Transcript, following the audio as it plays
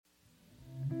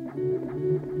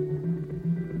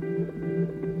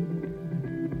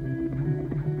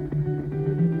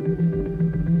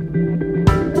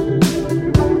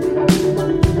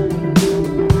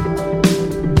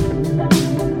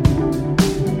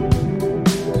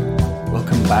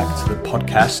back to the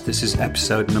podcast. This is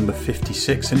episode number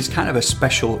 56, and it's kind of a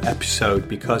special episode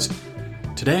because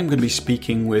today I'm going to be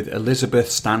speaking with Elizabeth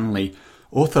Stanley,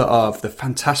 author of the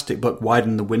fantastic book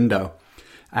Widen the Window.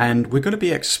 And we're going to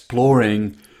be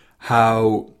exploring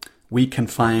how we can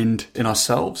find in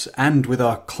ourselves and with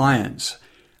our clients,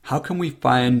 how can we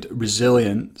find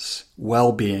resilience,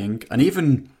 well-being, and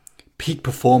even peak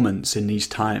performance in these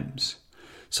times.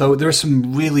 So there are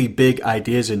some really big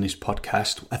ideas in this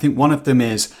podcast. I think one of them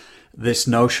is this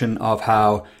notion of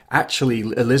how actually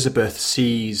Elizabeth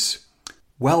sees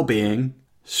well-being,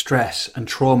 stress, and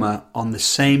trauma on the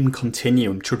same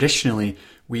continuum. Traditionally,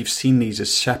 we've seen these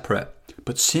as separate,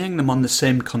 but seeing them on the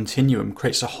same continuum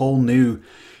creates a whole new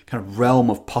kind of realm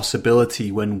of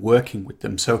possibility when working with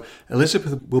them. So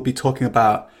Elizabeth will be talking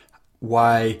about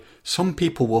why some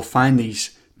people will find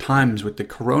these times with the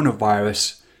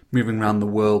coronavirus moving around the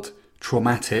world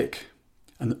traumatic,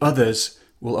 and others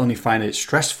will only find it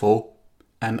stressful,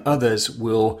 and others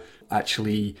will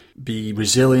actually be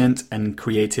resilient and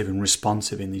creative and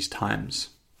responsive in these times.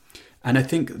 And I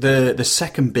think the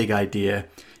second big idea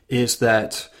is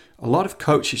that a lot of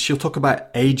coaches, she'll talk about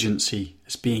agency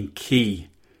as being key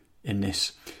in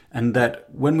this, and that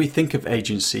when we think of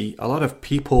agency, a lot of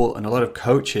people and a lot of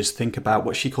coaches think about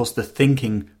what she calls the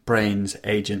thinking brain's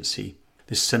agency.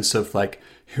 This sense of like,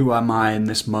 who am I in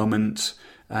this moment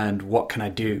and what can I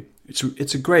do?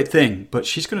 It's a great thing, but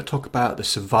she's going to talk about the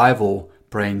survival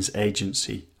brain's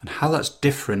agency and how that's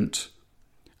different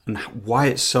and why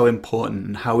it's so important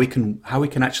and how we can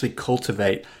actually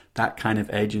cultivate that kind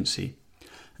of agency.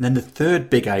 And then the third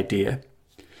big idea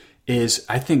is,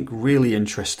 I think, really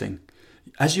interesting.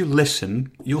 As you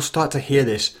listen, you'll start to hear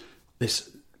this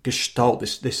gestalt,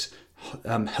 this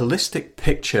holistic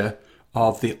picture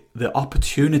of the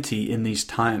opportunity in these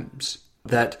times,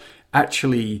 that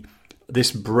actually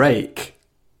this break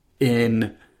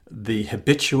in the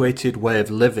habituated way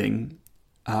of living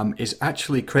is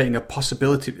actually creating a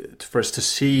possibility for us to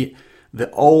see the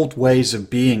old ways of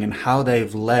being and how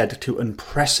they've led to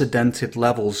unprecedented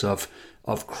levels of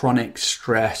chronic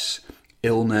stress,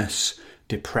 illness,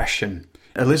 depression.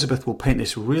 Elizabeth will paint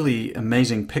this really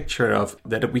amazing picture of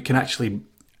that we can actually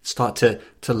start to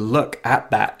look at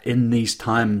that in these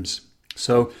times.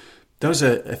 So those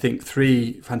are, I think,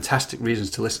 three fantastic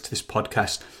reasons to listen to this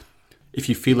podcast. If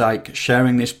you feel like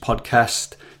sharing this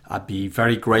podcast, I'd be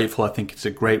very grateful. I think it's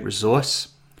a great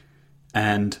resource.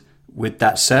 And with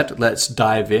that said, let's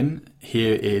dive in.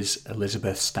 Here is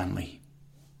Elizabeth Stanley.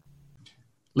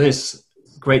 Liz,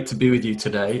 great to be with you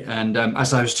today. And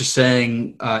as I was just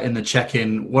saying in the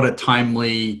check-in, what a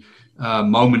timely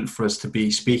moment for us to be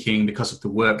speaking because of the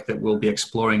work that we'll be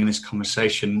exploring in this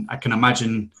conversation. I can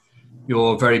imagine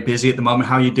you're very busy at the moment.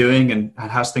 How are you doing and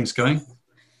how's things going?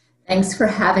 Thanks for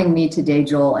having me today,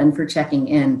 Joel, and for checking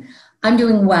in. I'm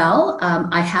doing well.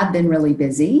 I have been really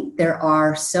busy. There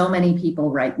are so many people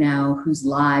right now whose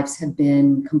lives have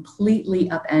been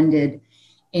completely upended,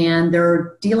 and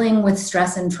they're dealing with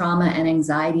stress and trauma and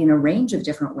anxiety in a range of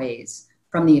different ways,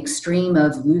 from the extreme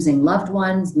of losing loved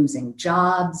ones, losing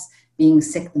jobs, being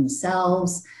sick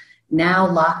themselves, now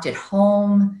locked at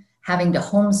home, having to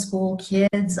homeschool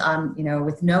kids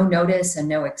with no notice and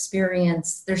no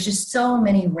experience. There's just so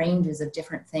many ranges of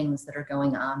different things that are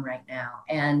going on right now.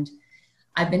 And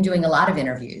I've been doing a lot of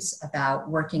interviews about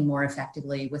working more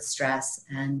effectively with stress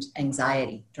and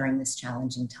anxiety during this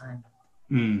challenging time.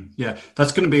 Yeah,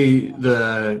 that's going to be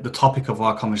the topic of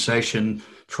our conversation,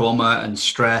 trauma and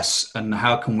stress, and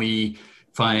how can we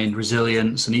find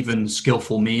resilience and even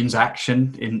skillful means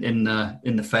action in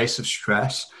the face of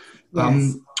stress.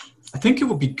 Yes. I think it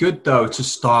would be good though to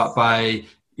start by,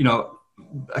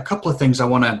 a couple of things I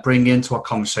want to bring into our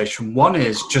conversation. One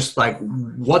is just like,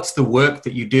 what's the work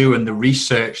that you do and the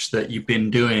research that you've been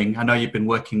doing? I know you've been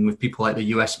working with people like the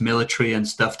US military and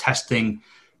stuff, testing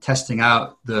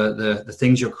out the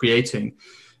things you're creating.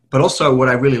 But also what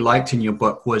I really liked in your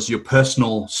book was your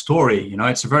personal story.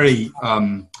 It's a very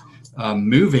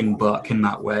moving book in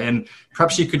that way. And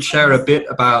perhaps you could share a bit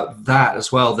about that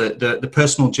as well, the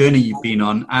personal journey you've been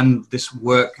on and this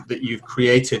work that you've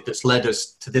created that's led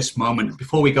us to this moment,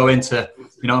 before we go into,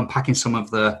 unpacking some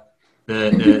of the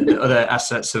other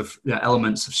assets of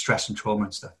elements of stress and trauma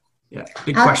and stuff. Yeah,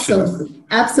 big question.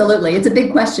 Absolutely. It's a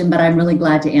big question, but I'm really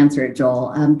glad to answer it,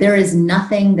 Joel. There is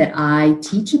nothing that I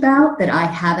teach about that I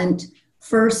haven't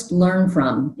first learned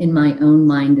from in my own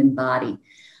mind and body.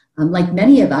 Like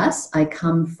many of us, I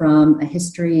come from a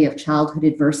history of childhood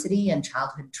adversity and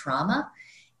childhood trauma.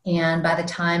 And by the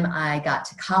time I got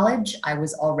to college, I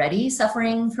was already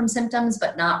suffering from symptoms,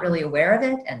 but not really aware of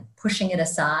it and pushing it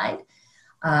aside.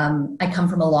 I come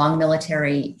from a long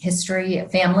military history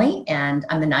family, and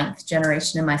I'm the 9th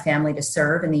generation in my family to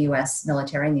serve in the U.S.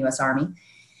 military, in the U.S. Army.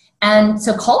 And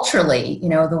so culturally,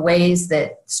 the ways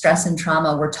that stress and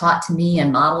trauma were taught to me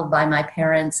and modeled by my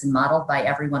parents and modeled by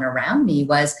everyone around me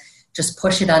was just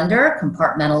push it under,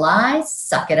 compartmentalize,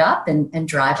 suck it up, and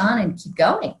drive on and keep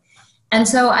going. And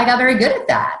so I got very good at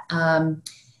that.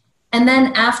 And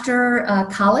then after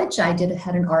college, I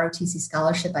had an ROTC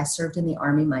scholarship. I served in the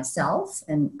Army myself,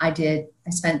 and I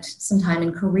spent some time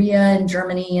in Korea and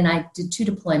Germany, and I did 2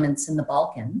 deployments in the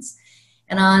Balkans.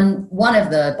 And on one of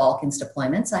the Balkans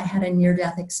deployments, I had a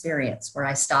near-death experience where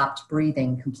I stopped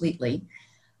breathing completely.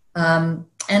 And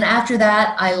after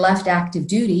that, I left active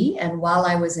duty. And while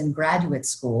I was in graduate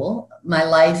school, my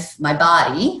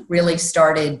body really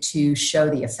started to show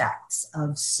the effects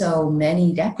of so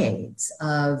many decades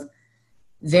of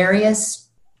various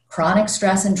chronic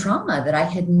stress and trauma that I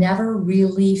had never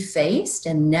really faced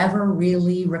and never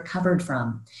really recovered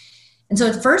from. And so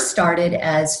it first started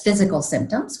as physical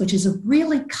symptoms, which is a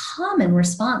really common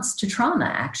response to trauma,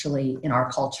 actually, in our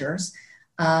cultures,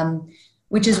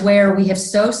 which is where we have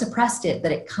so suppressed it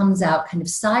that it comes out kind of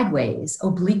sideways,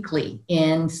 obliquely,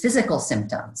 in physical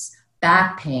symptoms,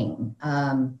 back pain,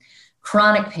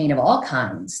 chronic pain of all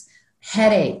kinds,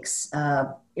 headaches,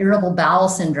 irritable bowel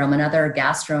syndrome, and other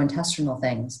gastrointestinal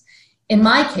things. In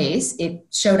my case, it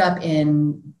showed up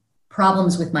in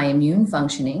problems with my immune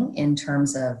functioning in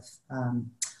terms of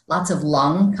lots of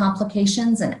lung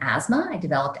complications and asthma. I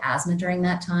developed asthma during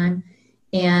that time,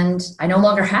 and I no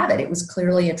longer have it. It was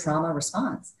clearly a trauma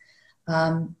response.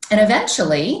 And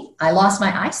eventually, I lost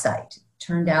my eyesight.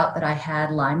 Turned out that I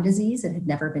had Lyme disease. It had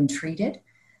never been treated.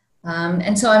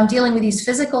 And so I'm dealing with these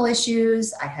physical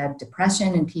issues. I had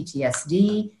depression and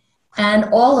PTSD, and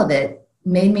all of it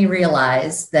made me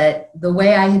realize that the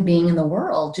way I had been in the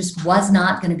world just was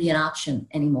not going to be an option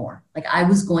anymore. Like, I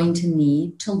was going to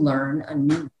need to learn a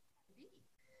new way.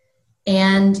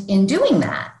 And in doing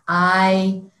that,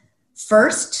 I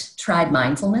first tried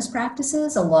mindfulness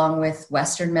practices along with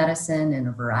Western medicine and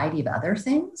a variety of other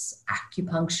things,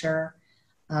 acupuncture.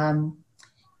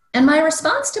 And my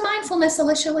response to mindfulness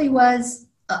initially was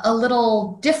a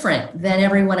little different than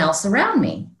everyone else around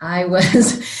me. I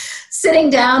was sitting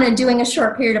down and doing a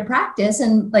short period of practice,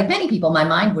 and like many people, my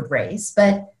mind would race.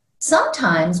 But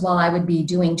sometimes while I would be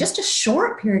doing just a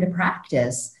short period of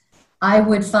practice, I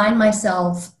would find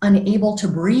myself unable to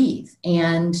breathe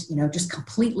and, just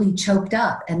completely choked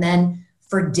up. And then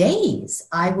for days,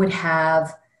 I would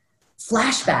have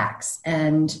flashbacks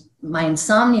and my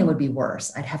insomnia would be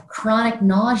worse. I'd have chronic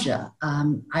nausea.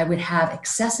 I would have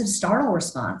excessive startle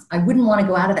response. I wouldn't want to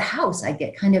go out of the house. I'd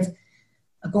get kind of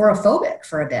agoraphobic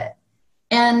for a bit.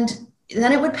 And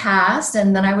then it would pass,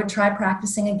 and then I would try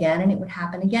practicing again, and it would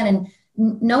happen again.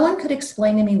 And no one could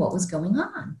explain to me what was going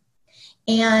on.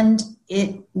 And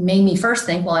it made me first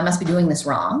think, well, I must be doing this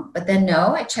wrong. But then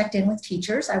no, I checked in with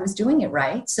teachers. I was doing it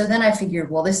right. So then I figured,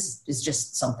 well, this is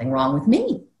just something wrong with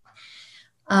me.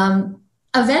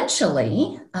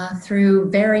 Eventually, through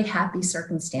very happy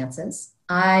circumstances,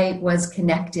 I was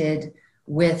connected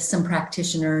with some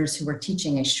practitioners who were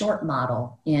teaching a short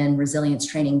model in resilience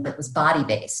training that was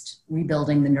body-based,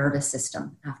 rebuilding the nervous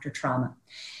system after trauma.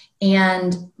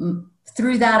 And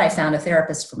through that, I found a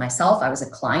therapist for myself. I was a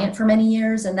client for many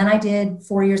years, and then I did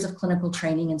 4 years of clinical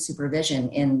training and supervision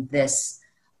in this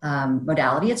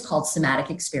modality. It's called somatic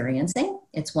experiencing.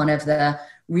 It's one of the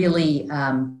really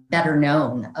better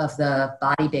known of the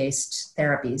body-based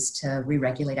therapies to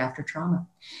re-regulate after trauma.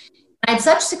 I had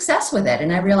such success with it,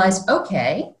 and I realized,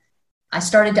 okay, I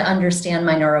started to understand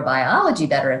my neurobiology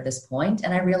better at this point,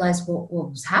 and I realized what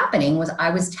was happening was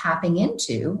I was tapping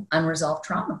into unresolved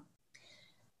trauma.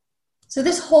 So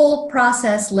this whole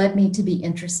process led me to be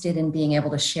interested in being able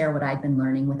to share what I'd been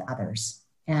learning with others.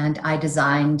 And I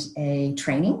designed a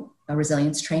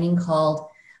resilience training called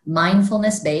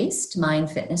mindfulness-based mind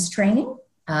fitness training.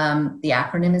 The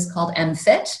acronym is called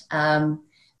MFIT.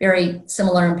 Very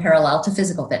similar and parallel to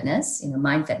physical fitness,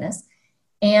 mind fitness.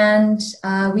 And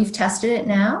we've tested it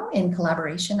now in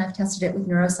collaboration. I've tested it with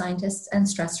neuroscientists and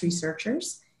stress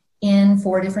researchers in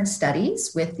 4 different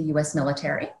studies with the US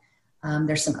military.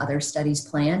 There's some other studies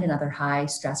planned in other high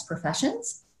stress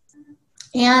professions.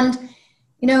 And,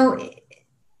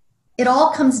 it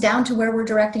all comes down to where we're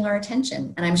directing our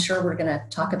attention. And I'm sure we're going to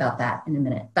talk about that in a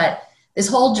minute. But this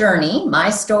whole journey,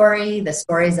 my story, the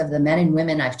stories of the men and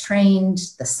women I've trained,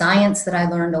 the science that I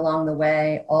learned along the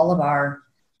way, all of our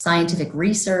scientific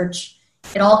research,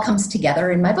 it all comes together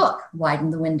in my book,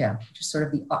 Widen the Window, which is sort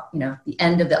of the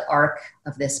end of the arc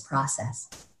of this process.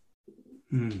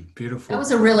 That Beautiful.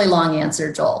 was a really long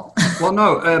answer, Joel. Well,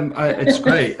 no, it's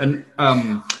great. And,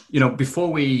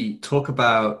 before we talk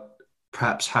about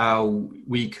perhaps how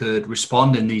we could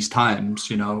respond in these times,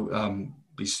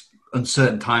 these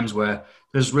uncertain times where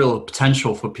there's real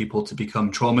potential for people to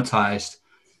become traumatized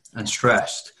and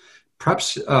stressed.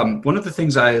 Perhaps one of the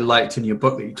things I liked in your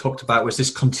book that you talked about was this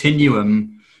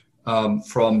continuum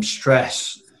from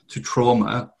stress to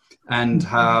trauma, and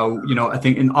how, I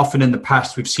think often in the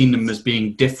past we've seen them as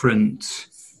being different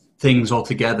things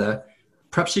altogether.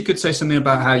 Perhaps you could say something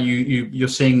about how you're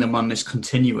seeing them on this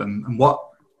continuum, and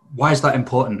why is that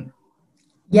important?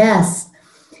 Yes,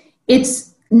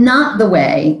 it's not the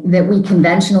way that we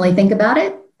conventionally think about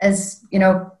it as,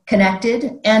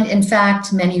 connected. And in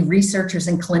fact, many researchers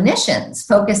and clinicians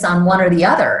focus on one or the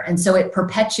other. And so it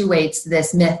perpetuates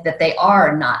this myth that they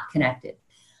are not connected.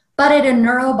 But at a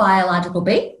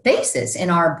neurobiological basis, in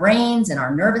our brains, in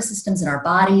our nervous systems, in our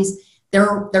bodies,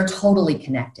 they're totally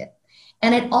connected.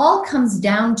 And it all comes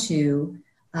down to,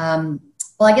 I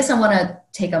guess I want to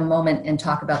take a moment and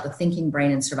talk about the thinking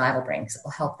brain and survival brain, because it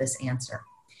will help this answer.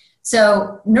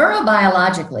 So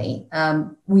neurobiologically,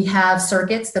 we have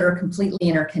circuits that are completely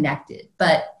interconnected.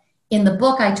 But in the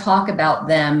book, I talk about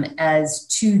them as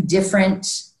two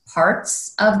different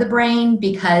parts of the brain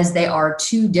because they are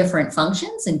two different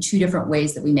functions and two different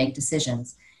ways that we make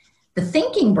decisions. The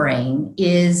thinking brain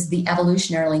is the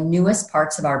evolutionarily newest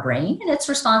parts of our brain, and it's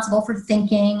responsible for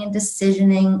thinking and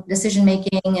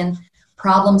decision-making and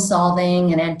problem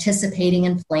solving and anticipating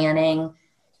and planning,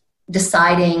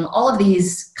 deciding, all of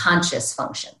these conscious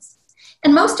functions.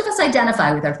 And most of us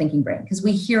identify with our thinking brain because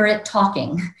we hear it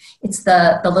talking. It's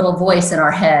the little voice in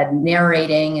our head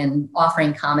narrating and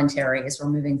offering commentary as we're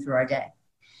moving through our day.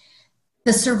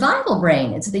 The survival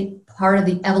brain, it's the part of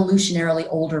the evolutionarily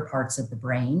older parts of the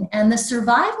brain. And the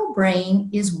survival brain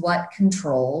is what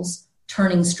controls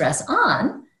turning stress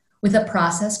on with a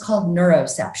process called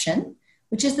neuroception,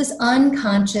 which is this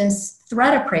unconscious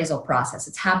threat appraisal process.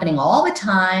 It's happening all the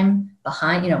time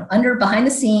behind the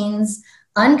scenes,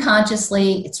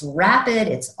 unconsciously. It's rapid,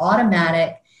 it's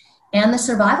automatic. And the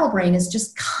survival brain is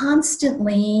just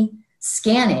constantly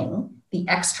scanning the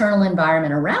external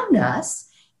environment around us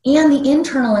and the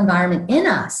internal environment in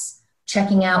us,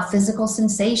 checking out physical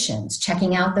sensations,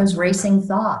 checking out those racing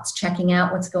thoughts, checking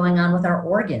out what's going on with our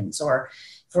organs or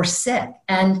if we're sick.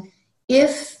 And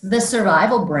if the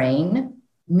survival brain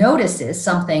notices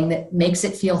something that makes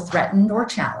it feel threatened or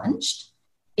challenged,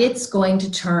 it's going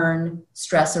to turn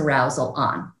stress arousal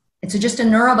on. It's just a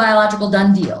neurobiological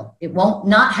done deal. It won't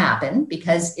not happen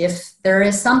because if there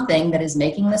is something that is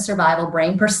making the survival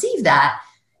brain perceive that,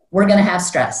 we're going to have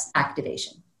stress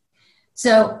activation.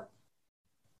 So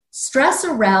stress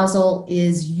arousal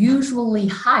is usually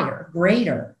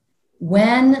greater,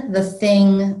 when the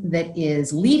thing that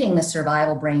is leading the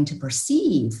survival brain to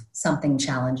perceive something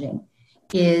challenging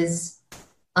is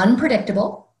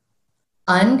unpredictable,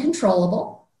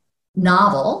 uncontrollable,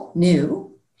 novel,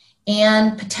 new,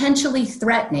 and potentially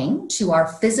threatening to our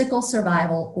physical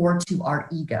survival or to our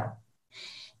ego.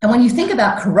 And when you think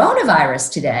about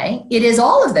coronavirus today, it is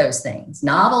all of those things: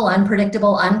 novel,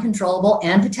 unpredictable, uncontrollable,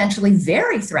 and potentially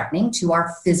very threatening to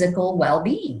our physical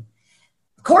well-being.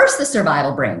 Of course, the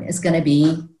survival brain is going to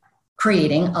be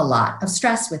creating a lot of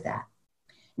stress with that.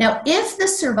 Now, if the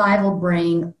survival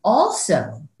brain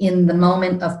also, in the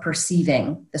moment of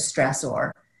perceiving the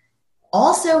stressor,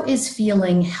 also is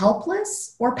feeling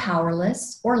helpless or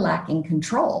powerless or lacking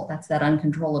control, that's that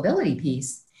uncontrollability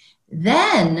piece,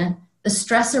 then the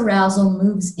stress arousal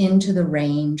moves into the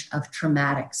range of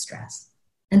traumatic stress.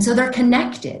 And so they're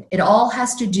connected. It all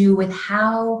has to do with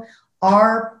how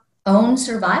our own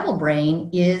survival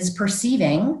brain is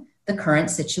perceiving the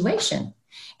current situation.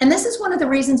 And this is one of the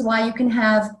reasons why you can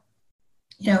have,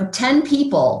 10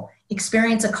 people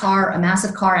experience a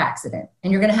massive car accident,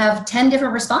 and you're going to have 10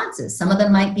 different responses. Some of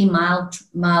them might be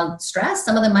mild stress.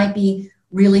 Some of them might be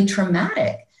really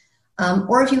traumatic.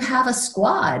 Or if you have a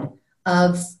squad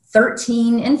of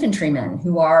 13 infantrymen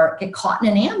who get caught in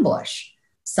an ambush,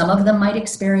 some of them might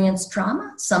experience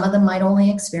trauma. Some of them might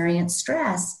only experience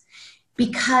stress,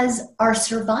 because our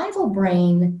survival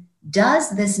brain does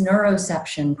this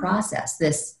neuroception process,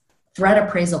 this threat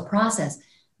appraisal process,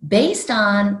 based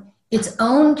on its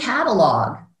own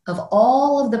catalog of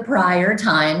all of the prior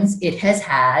times it has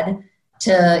had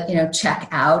to, check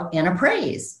out and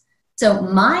appraise. So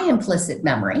my implicit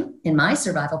memory in my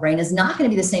survival brain is not going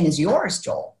to be the same as yours,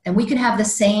 Joel. And we could have the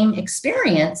same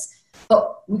experience,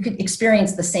 but we could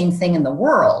experience the same thing in the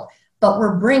world, but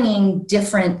we're bringing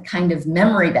different kind of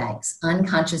memory banks,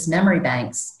 unconscious memory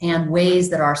banks, and ways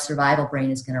that our survival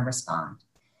brain is going to respond.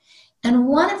 And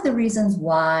one of the reasons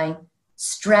why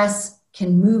stress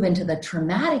can move into the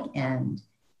traumatic end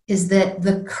is that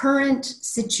the current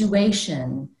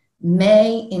situation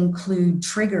may include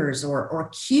triggers or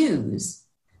cues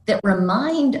that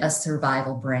remind a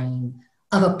survival brain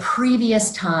of a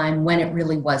previous time when it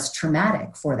really was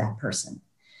traumatic for that person.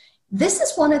 This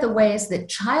is one of the ways that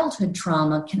childhood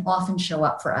trauma can often show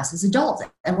up for us as adults,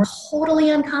 and we're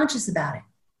totally unconscious about it.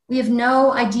 We have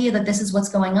no idea that this is what's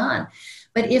going on.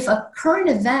 But if a current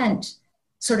event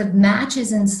sort of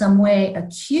matches in some way a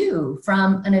cue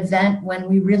from an event when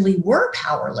we really were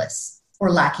powerless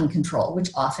or lacking control,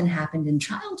 which often happened in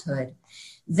childhood,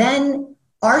 then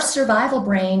our survival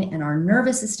brain and our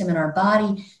nervous system and our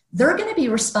body, they're going to be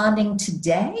responding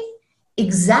today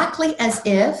exactly as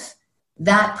if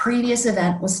that previous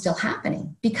event was still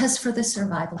happening, because for the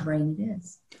survival brain it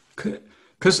is.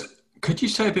 Could you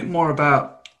say a bit more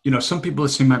about, some people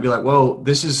listening might be like, well,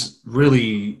 this is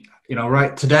really,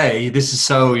 right today, this is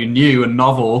so new and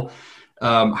novel.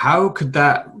 How could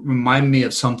that remind me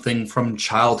of something from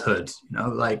childhood?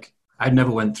 Like I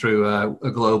never went through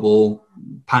a global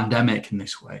pandemic in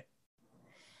this way.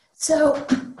 So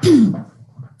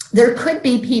there could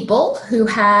be people who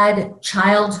had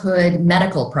childhood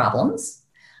medical problems,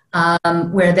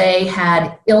 where they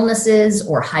had illnesses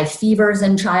or high fevers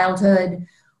in childhood,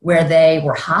 where they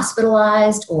were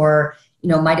hospitalized or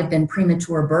might have been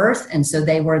premature birth. And so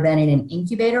they were then in an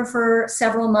incubator for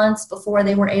several months before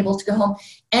they were able to go home.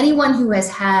 Anyone who has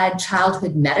had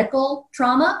childhood medical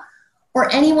trauma, or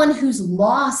anyone who's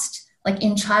lost, like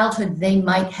in childhood, they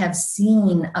might have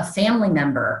seen a family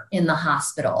member in the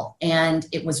hospital and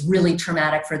it was really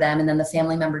traumatic for them. And then the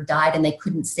family member died and they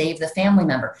couldn't save the family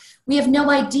member. We have no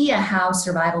idea how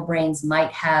survival brains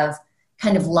might have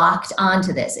kind of locked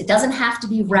onto this. It doesn't have to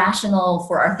be rational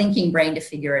for our thinking brain to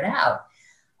figure it out.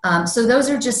 So those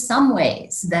are just some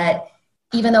ways that,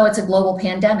 even though it's a global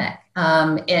pandemic,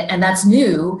 and that's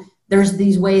new, there's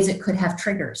these ways it could have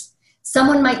triggers.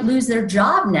 Someone might lose their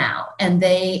job now, and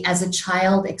they, as a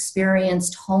child,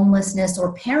 experienced homelessness,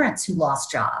 or parents who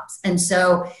lost jobs. And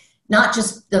so not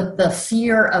just the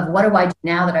fear of what do I do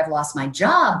now that I've lost my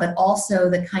job, but also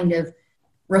the kind of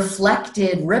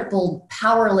reflected, rippled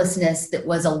powerlessness that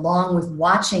was along with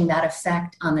watching that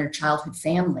effect on their childhood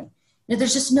family.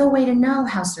 There's just no way to know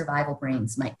how survival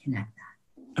brains might connect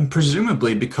that. And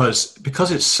presumably because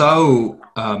it's so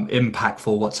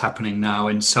impactful what's happening now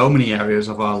in so many areas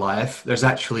of our life, there's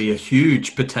actually a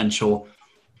huge potential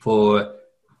for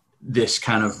this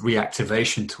kind of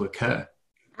reactivation to occur.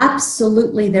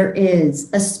 Absolutely there is,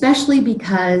 especially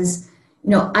because,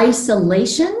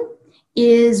 isolation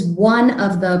is one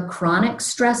of the chronic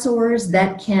stressors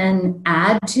that can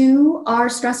add to our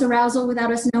stress arousal without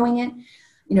us knowing it.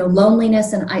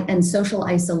 Loneliness and social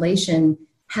isolation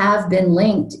have been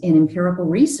linked in empirical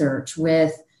research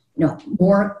with,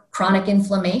 more chronic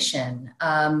inflammation,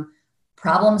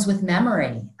 problems with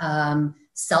memory,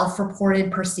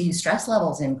 self-reported perceived stress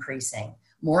levels increasing,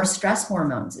 more stress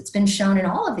hormones. It's been shown in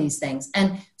all of these things.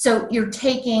 And so you're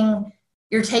taking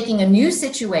a new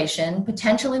situation,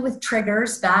 potentially with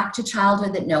triggers back to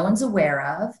childhood that no one's aware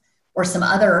of, or some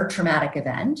other traumatic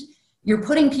event. You're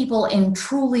putting people in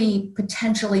truly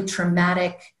potentially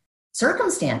traumatic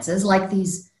circumstances, like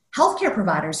these healthcare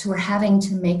providers who are having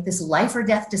to make this life or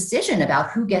death decision about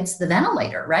who gets the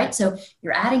ventilator, right? So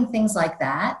you're adding things like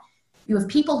that. You have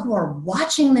people who are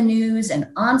watching the news and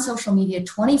on social media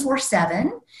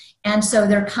 24/7. And so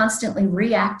they're constantly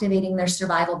reactivating their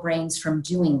survival brains from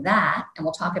doing that. And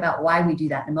we'll talk about why we do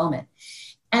that in a moment.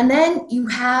 And then you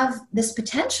have this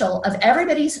potential of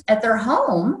everybody's at their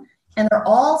home and they're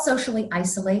all socially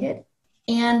isolated.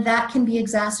 And that can be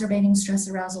exacerbating stress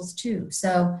arousals too.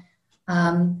 So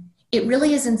it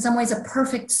really is in some ways a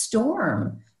perfect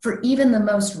storm for even the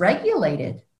most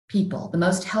regulated people, the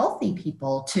most healthy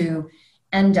people, to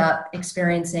end up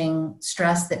experiencing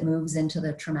stress that moves into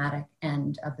the traumatic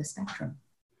end of the spectrum.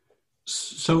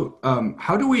 So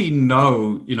how do we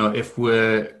know, if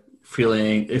we're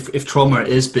feeling, if trauma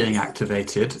is being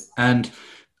activated, and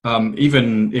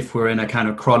even if we're in a kind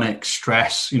of chronic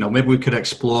stress, maybe we could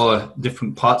explore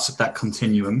different parts of that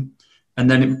continuum. And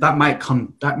then that might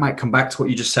come back to what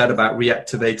you just said about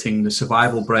reactivating the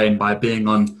survival brain by being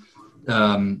on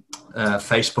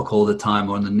Facebook all the time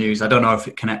or on the news. I don't know if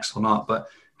it connects or not, but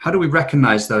how do we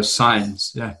recognize those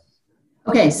signs? Yeah.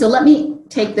 Okay, so let me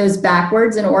take those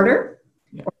backwards in order,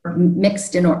 or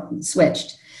mixed or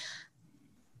switched.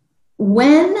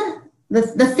 When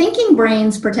the thinking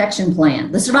brain's protection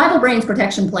plan, the survival brain's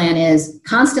protection plan is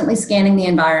constantly scanning the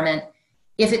environment.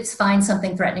 If it finds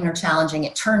something threatening or challenging,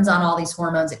 it turns on all these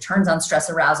hormones, it turns on stress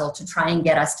arousal to try and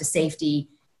get us to safety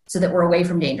so that we're away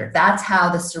from danger. That's how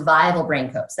the survival brain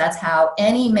copes. That's how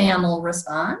any mammal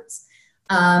responds.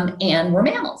 And we're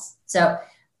mammals. So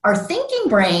our thinking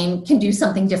brain can do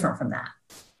something different from that.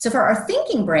 So for our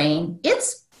thinking brain,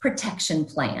 its protection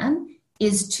plan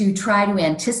is to try to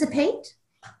anticipate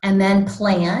and then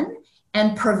plan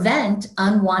and prevent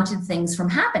unwanted things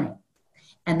from happening.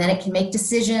 And then it can make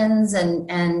decisions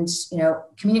and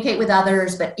communicate with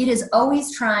others, but it is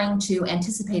always trying to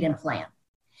anticipate and plan.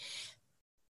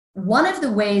 One of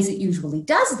the ways it usually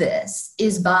does this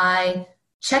is by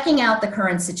checking out the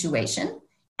current situation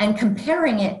and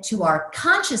comparing it to our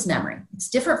conscious memory. It's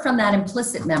different from that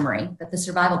implicit memory that the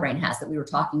survival brain has that we were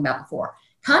talking about before.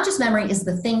 Conscious memory is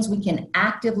the things we can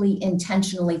actively,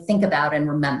 intentionally think about and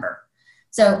remember.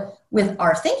 So with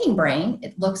our thinking brain,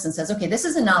 it looks and says, okay, this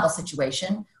is a novel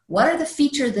situation. What are the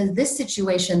features of this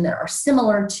situation that are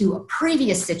similar to a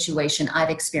previous situation I've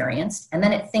experienced? And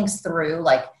then it thinks through,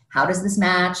 like, how does this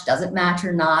match? Does it match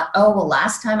or not? Oh, well,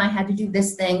 last time I had to do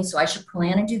this thing, so I should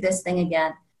plan and do this thing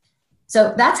again.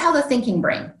 So that's how the thinking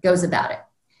brain goes about it.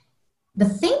 The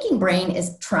thinking brain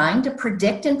is trying to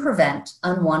predict and prevent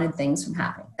unwanted things from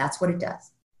happening. That's what it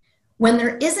does. When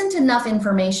there isn't enough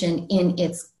information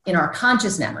in our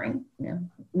conscious memory,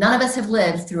 none of us have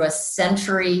lived through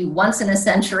once in a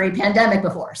century pandemic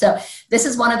before. So this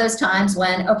is one of those times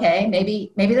when, okay,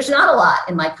 maybe there's not a lot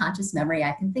in my conscious memory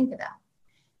I can think about.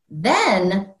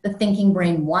 Then the thinking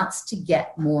brain wants to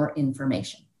get more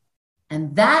information.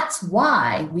 And that's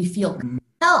why we feel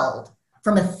compelled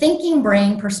from a thinking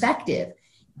brain perspective.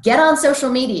 Get on social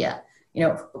media,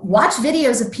 watch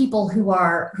videos of people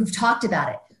who've talked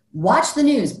about it. Watch the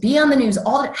news, be on the news,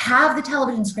 have the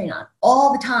television screen on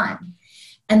all the time.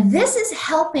 And this is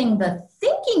helping the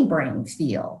thinking brain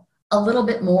feel a little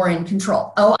bit more in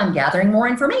control. Oh, I'm gathering more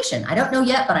information. I don't know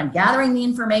yet, but I'm gathering the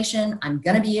information. I'm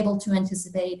going to be able to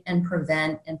anticipate and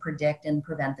prevent and predict and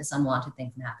prevent this unwanted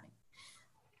thing from happening.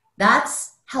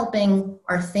 That's helping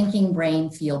our thinking brain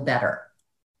feel better.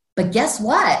 But guess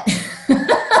what?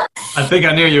 I think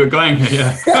I knew you were going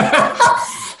here. Yeah.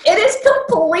 It is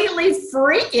completely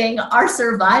freaking our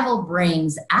survival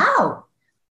brains out,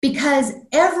 because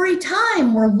every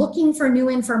time we're looking for new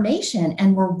information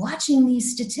and we're watching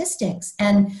these statistics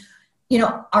and,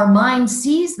 our mind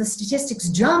sees the statistics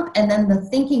jump, and then the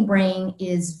thinking brain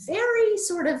is very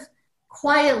sort of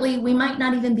quietly, we might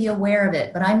not even be aware of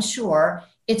it, but I'm sure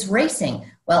it's racing.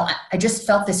 Well, I just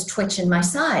felt this twitch in my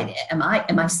side. Am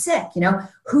I sick?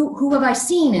 Who have I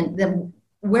seen? And then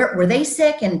where were they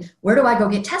sick? And where do I go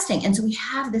get testing? And so we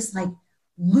have this like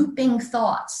looping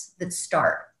thoughts that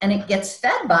start, and it gets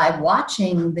fed by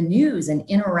watching the news and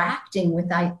interacting with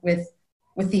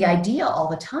the idea all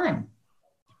the time.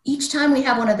 Each time we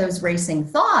have one of those racing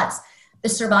thoughts, the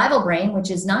survival brain, which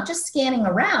is not just scanning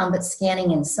around, but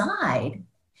scanning inside,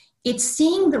 it's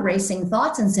seeing the racing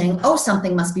thoughts and saying, oh,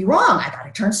 something must be wrong. I got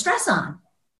to turn stress on.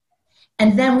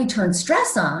 And then we turn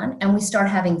stress on and we start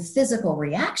having physical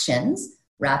reactions,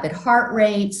 rapid heart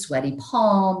rate, sweaty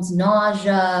palms,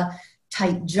 nausea,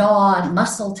 tight jaw,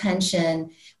 muscle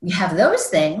tension. We have those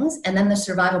things. And then the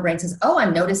survival brain says, oh,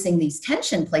 I'm noticing these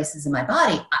tension places in my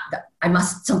body.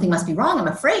 Something must be wrong. I'm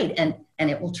afraid. And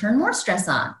it will turn more stress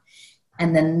on.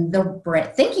 And then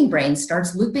the thinking brain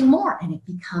starts looping more, and it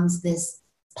becomes this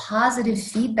positive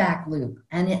feedback loop.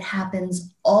 And it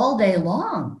happens all day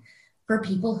long for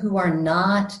people who are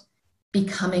not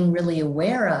becoming really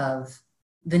aware of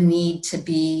the need to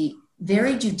be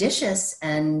very judicious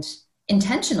and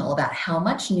intentional about how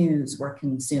much news we're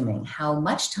consuming, how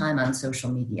much time on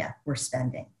social media we're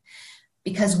spending.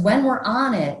 Because when we're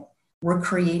on it, we're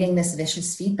creating this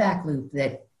vicious feedback loop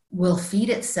that will feed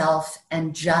itself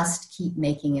and just keep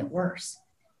making it worse.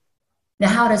 Now,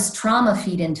 how does trauma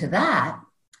feed into that?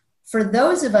 For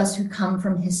those of us who come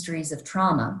from histories of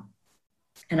trauma,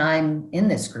 and I'm in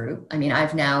this group,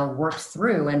 I've now worked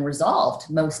through and resolved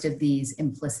most of these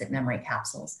implicit memory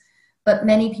capsules, but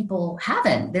many people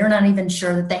haven't. They're not even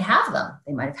sure that they have them.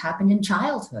 They might have happened in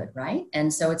childhood, right?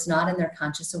 And so it's not in their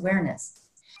conscious awareness.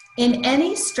 In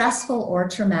any stressful or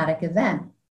traumatic event,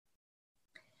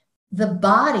 the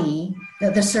body,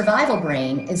 the survival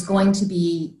brain, is going to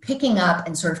be picking up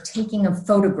and sort of taking a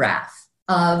photograph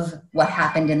of what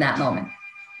happened in that moment.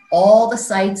 All the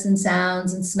sights and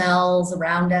sounds and smells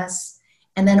around us,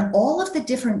 and then all of the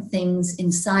different things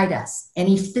inside us,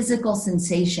 any physical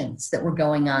sensations that were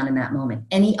going on in that moment,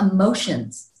 any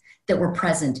emotions that were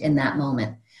present in that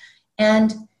moment,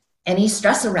 and any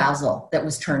stress arousal that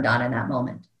was turned on in that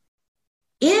moment.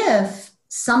 If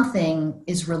something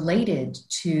is related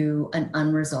to an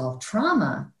unresolved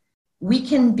trauma, we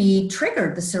can be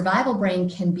triggered. The survival brain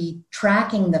can be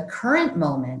tracking the current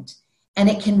moment and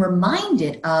it can remind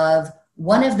it of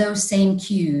one of those same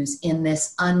cues in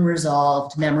this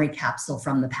unresolved memory capsule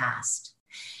from the past.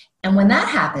 And when that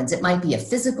happens, it might be a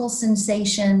physical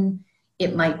sensation,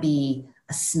 it might be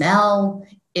a smell,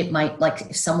 it might, like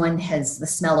if someone has the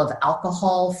smell of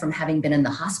alcohol from having been in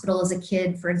the hospital as a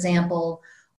kid, for example,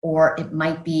 or it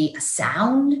might be a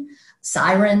sound,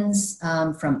 sirens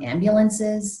from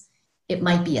ambulances, it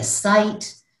might be a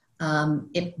sight,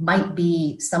 it might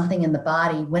be something in the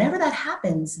body. Whenever that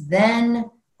happens, then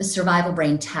the survival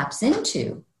brain taps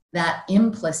into that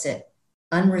implicit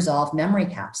unresolved memory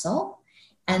capsule,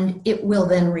 and it will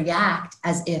then react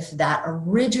as if that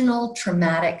original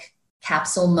traumatic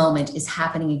capsule moment is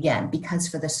happening again, because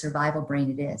for the survival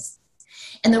brain it is.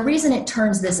 And the reason it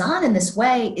turns this on in this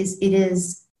way is it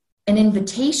is an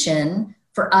invitation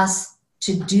for us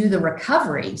to do the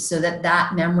recovery so that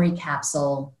that memory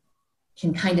capsule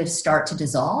can kind of start to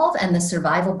dissolve and the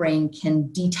survival brain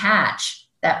can detach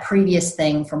that previous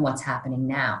thing from what's happening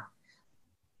now.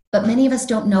 But many of us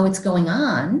don't know what's going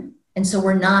on, and so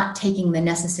we're not taking the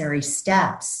necessary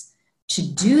steps to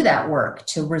do that work,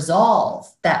 to resolve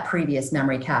that previous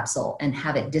memory capsule and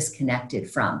have it disconnected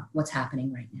from what's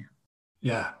happening right now.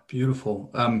 Yeah, beautiful.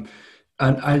 And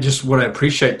what I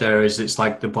appreciate there is it's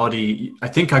like the body, I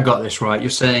think I got this right. You're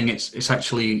saying it's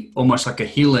actually almost like a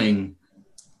healing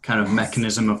kind of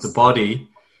mechanism of the body,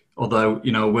 although,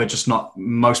 we're just not,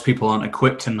 most people aren't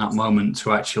equipped in that moment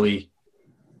to actually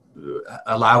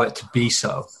allow it to be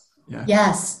so. Yeah.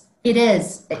 Yes, it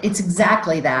is. It's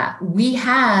exactly that. We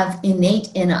have innate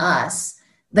in us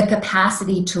the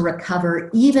capacity to recover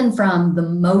even from the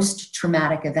most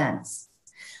traumatic events.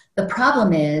 The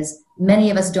problem is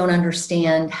many of us don't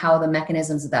understand how the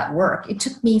mechanisms of that work. It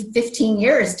took me 15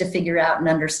 years to figure out and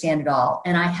understand it all.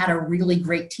 And I had a really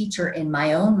great teacher in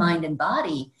my own mind and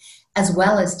body, as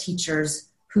well as teachers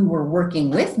who were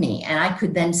working with me. And I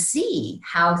could then see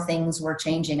how things were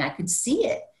changing. I could see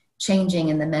it changing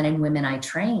in the men and women I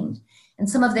trained. And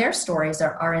some of their stories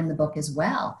are in the book as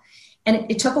well. And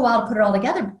it took a while to put it all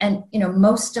together. And,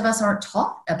 most of us aren't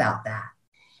taught about that.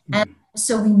 And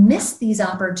so we miss these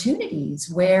opportunities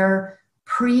where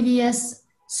previous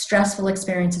stressful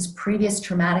experiences, previous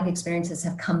traumatic experiences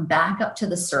have come back up to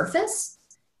the surface,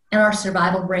 and our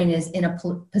survival brain is in a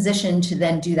position to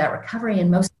then do that recovery.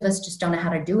 And most of us just don't know how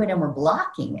to do it, and we're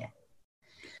blocking it.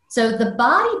 So the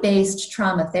body-based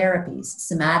trauma therapies,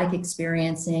 somatic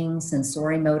experiencing,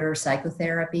 sensorimotor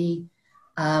psychotherapy,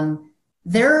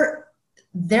 they're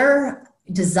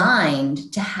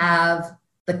designed to have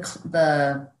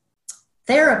the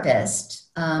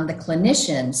therapist, the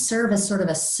clinician, serve as sort of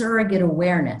a surrogate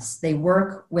awareness. They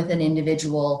work with an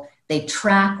individual, they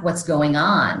track what's going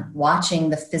on, watching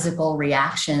the physical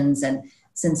reactions and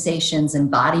sensations and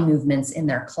body movements in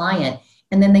their client.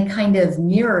 And then they kind of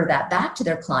mirror that back to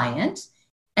their client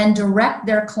and direct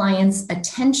their client's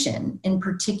attention in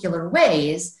particular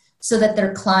ways so that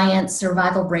their client's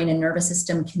survival brain and nervous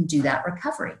system can do that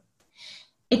recovery.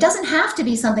 It doesn't have to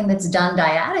be something that's done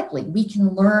dyadically. We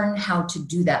can learn how to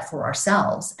do that for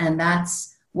ourselves. And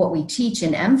that's what we teach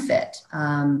in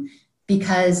MFIT.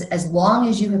 Because as long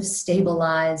as you have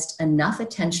stabilized enough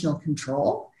attentional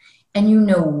control and you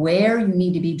know where you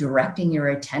need to be directing your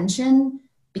attention,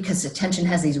 because attention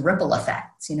has these ripple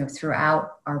effects,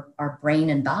 throughout our brain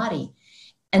and body,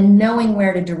 and knowing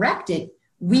where to direct it,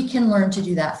 we can learn to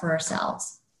do that for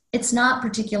ourselves. It's not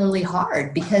particularly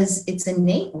hard because it's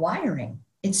innate wiring.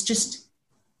 It's just,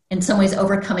 in some ways,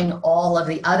 overcoming all of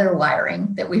the other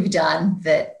wiring that we've done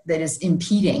that is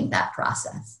impeding that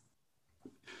process.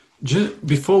 Just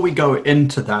before we go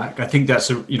into that, I think that's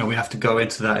we have to go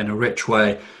into that in a rich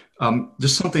way.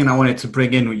 Just something I wanted to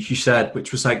bring in, which you said,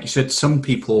 which was like you said, some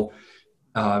people,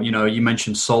 you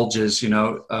mentioned soldiers,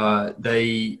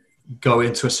 they go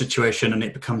into a situation and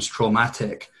it becomes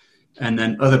traumatic, and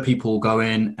then other people go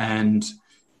in and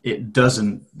it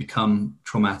doesn't become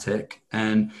traumatic.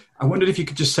 And I wondered if you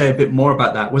could just say a bit more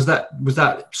about that. Was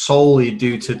that solely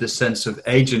due to the sense of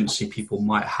agency people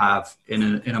might have in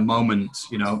a moment,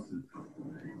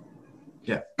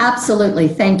 Yeah. Absolutely.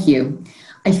 Thank you.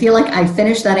 I feel like I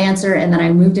finished that answer and then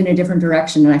I moved in a different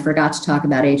direction and I forgot to talk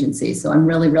about agency. So I'm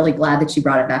really, really glad that you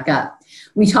brought it back up.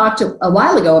 We talked a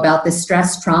while ago about the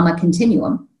stress trauma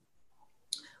continuum.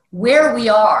 Where we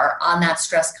are on that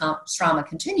stress trauma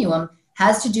continuum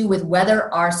has to do with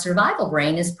whether our survival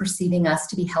brain is perceiving us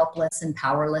to be helpless and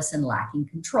powerless and lacking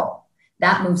control.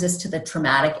 That moves us to the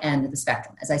traumatic end of the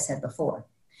spectrum, as I said before.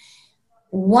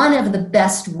 One of the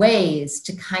best ways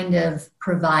to kind of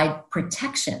provide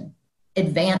protection,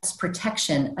 advanced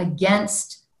protection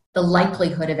against the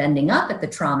likelihood of ending up at the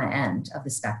trauma end of the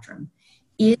spectrum,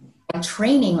 is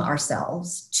training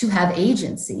ourselves to have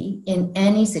agency in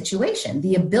any situation,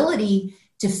 the ability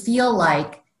to feel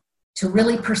like, to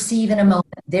really perceive in a moment,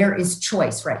 there is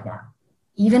choice right now.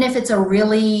 Even if it's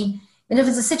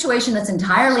a situation that's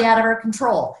entirely out of our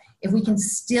control, if we can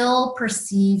still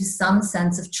perceive some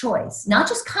sense of choice, not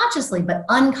just consciously, but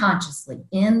unconsciously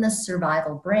in the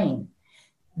survival brain,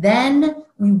 then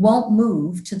we won't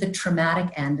move to the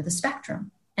traumatic end of the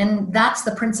spectrum. And that's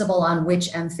the principle on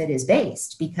which MFIT is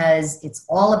based, because it's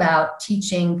all about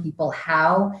teaching people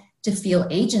how to feel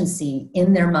agency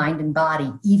in their mind and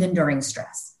body, even during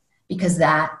stress, because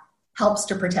that helps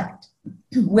to protect.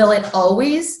 Will it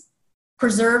always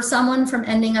preserve someone from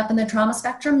ending up in the trauma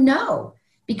spectrum? No,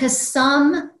 because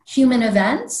some human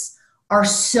events are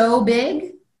so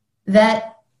big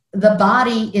that the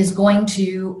body is going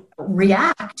to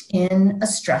react in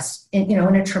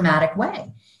a traumatic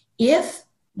way. If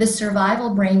the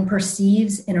survival brain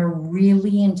perceives in a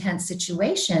really intense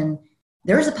situation,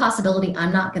 there's a possibility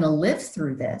I'm not going to live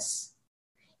through this.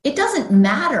 It doesn't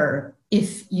matter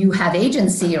if you have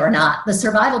agency or not. The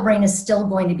survival brain is still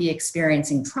going to be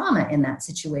experiencing trauma in that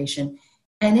situation,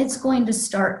 and it's going to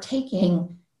start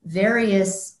taking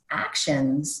various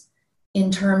actions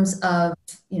in terms of,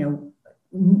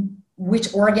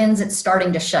 which organs it's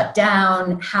starting to shut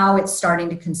down, how it's starting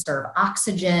to conserve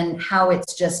oxygen, how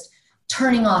it's just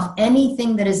turning off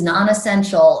anything that is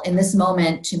non-essential in this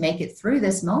moment to make it through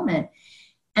this moment.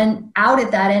 And out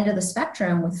at that end of the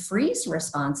spectrum with freeze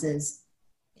responses,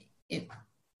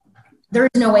 there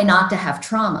is no way not to have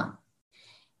trauma.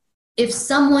 If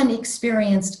someone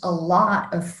experienced a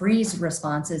lot of freeze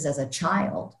responses as a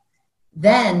child,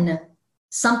 then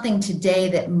something today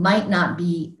that might not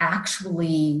be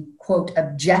actually, quote,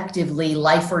 objectively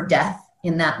life or death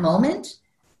in that moment,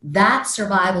 that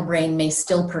survival brain may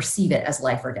still perceive it as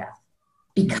life or death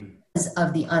because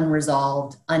of the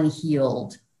unresolved,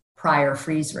 unhealed prior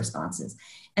freeze responses.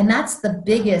 And that's the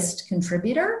biggest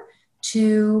contributor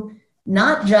to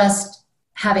not just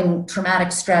having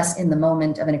traumatic stress in the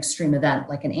moment of an extreme event,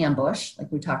 like an ambush, like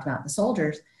we talked about the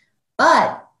soldiers,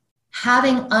 but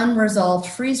having unresolved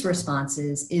freeze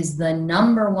responses is the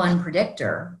number one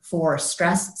predictor for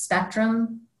stress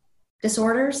spectrum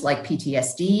disorders like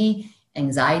PTSD,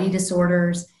 anxiety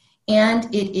disorders, and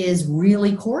it is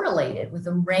really correlated with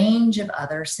a range of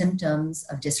other symptoms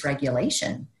of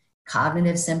dysregulation,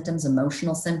 cognitive symptoms,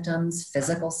 emotional symptoms,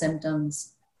 physical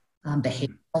symptoms,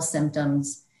 behavioral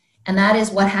symptoms. And that is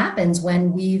what happens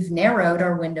when we've narrowed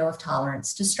our window of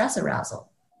tolerance to stress arousal.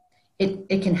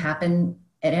 It can happen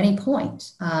at any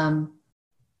point. Did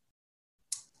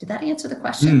that answer the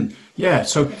question? Yeah.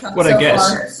 So what I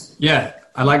guess, yeah,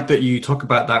 I like that you talk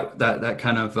about that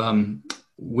kind of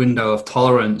window of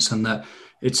tolerance, and that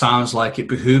it sounds like it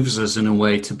behooves us in a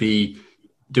way to be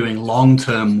doing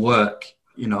long-term work.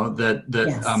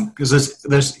 Because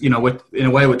there's in a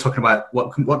way we're talking about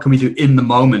what can we do in the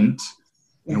moment.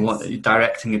 Yes. And what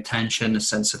directing attention, a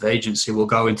sense of agency. We'll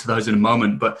go into those in a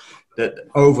moment, but that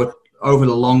over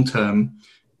the long term,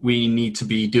 we need to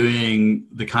be doing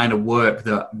the kind of work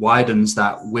that widens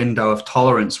that window of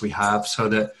tolerance we have, so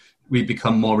that we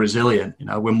become more resilient.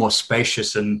 We're more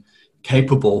spacious and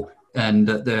capable, and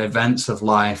that the events of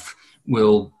life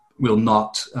will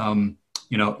not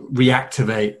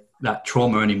reactivate that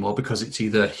trauma anymore, because it's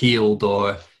either healed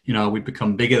or we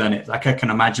become bigger than it. Like I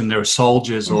can imagine there are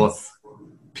soldiers yes. or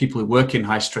people who work in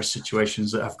high stress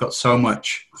situations that have got so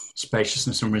much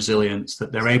spaciousness and resilience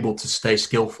that they're able to stay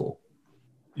skillful,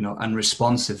 and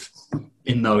responsive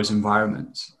in those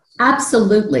environments.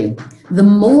 Absolutely. The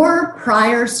more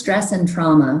prior stress and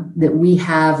trauma that we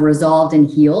have resolved and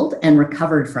healed and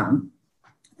recovered from,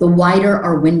 the wider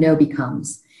our window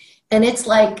becomes. And it's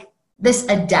like this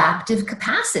adaptive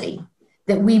capacity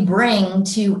that we bring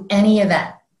to any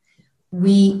event.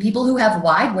 People who have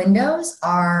wide windows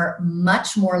are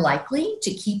much more likely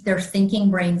to keep their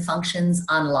thinking brain functions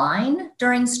online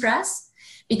during stress,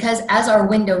 because as our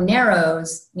window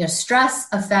narrows, stress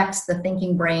affects the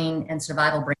thinking brain and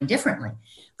survival brain differently.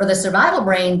 For the survival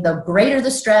brain, the greater the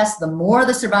stress, the more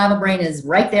the survival brain is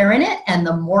right there in it, and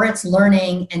the more it's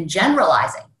learning and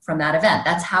generalizing from that event.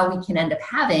 That's how we can end up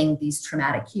having these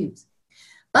traumatic cues.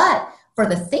 But for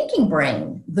the thinking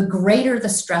brain, the greater the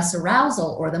stress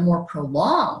arousal, or the more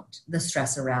prolonged the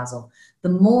stress arousal, the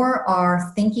more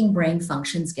our thinking brain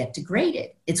functions get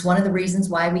degraded. It's one of the reasons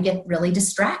why we get really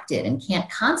distracted and can't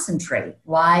concentrate,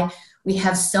 why we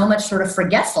have so much sort of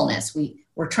forgetfulness.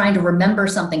 We're trying to remember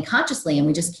something consciously and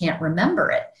we just can't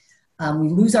remember it. We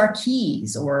lose our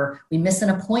keys, or we miss an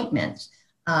appointment.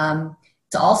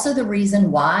 It's also the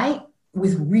reason why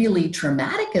with really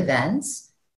traumatic events,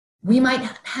 we might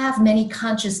have many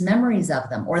conscious memories of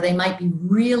them, or they might be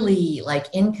really like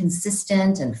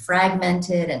inconsistent and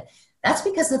fragmented. And that's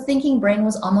because the thinking brain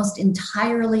was almost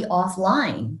entirely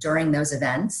offline during those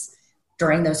events,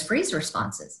 during those freeze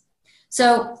responses.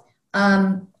 So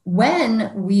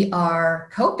when we are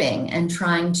coping and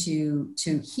trying to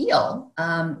heal,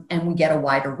 and we get a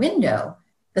wider window,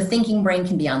 the thinking brain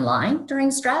can be online during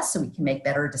stress, so we can make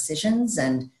better decisions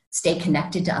and stay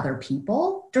connected to other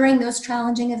people during those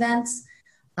challenging events.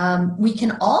 We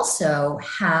can also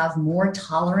have more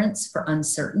tolerance for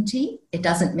uncertainty. It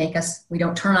doesn't make us, we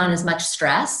don't turn on as much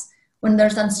stress when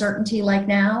there's uncertainty like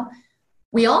now.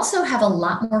 We also have a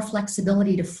lot more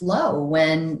flexibility to flow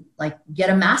when like get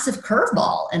a massive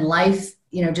curveball in life,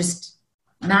 just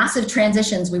massive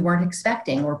transitions we weren't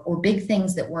expecting, or big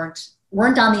things that weren't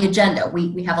on the agenda.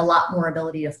 We have a lot more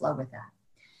ability to flow with that.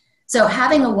 So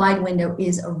having a wide window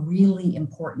is a really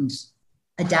important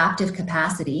adaptive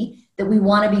capacity that we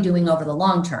want to be doing over the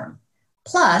long term.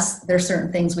 Plus, there's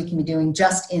certain things we can be doing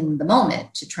just in the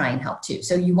moment to try and help too.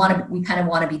 So we kind of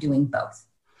want to be doing both.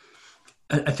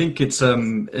 I think it's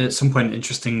at some point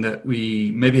interesting that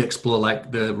we maybe explore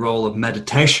like the role of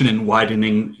meditation in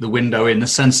widening the window, in the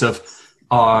sense of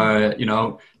our,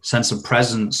 sense of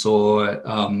presence, or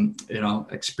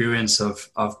experience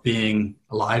of being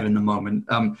alive in the moment.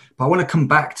 But I want to come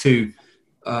back to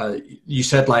you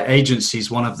said like agency is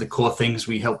one of the core things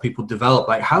we help people develop.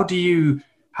 Like how do you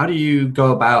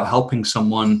go about helping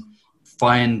someone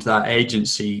find that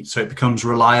agency so it becomes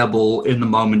reliable in the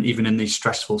moment, even in these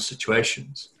stressful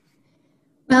situations?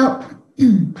 Well,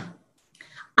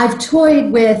 I've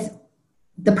toyed with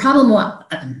the problem.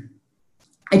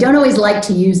 I don't always like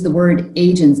to use the word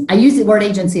agency. I use the word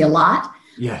agency a lot.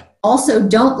 Yeah. Also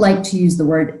don't like to use the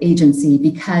word agency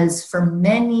because for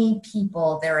many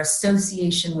people, their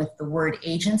association with the word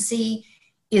agency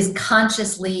is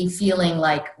consciously feeling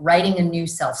like writing a new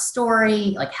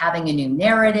self-story, like having a new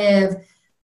narrative,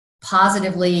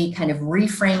 positively kind of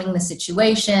reframing the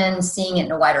situation, seeing it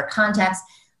in a wider context.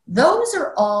 Those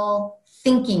are all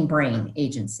thinking brain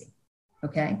agency,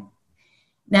 okay?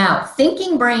 Now,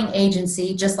 thinking brain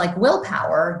agency, just like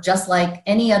willpower, just like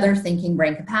any other thinking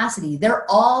brain capacity, they're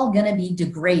all going to be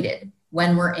degraded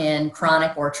when we're in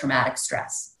chronic or traumatic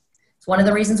stress. It's one of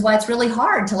the reasons why it's really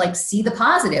hard to like see the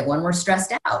positive when we're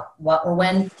stressed out, or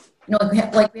when, we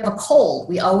have a cold.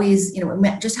 We always, we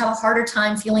just have a harder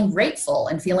time feeling grateful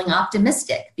and feeling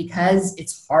optimistic because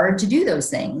it's hard to do those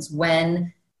things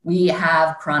when we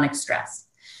have chronic stress.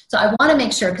 So I want to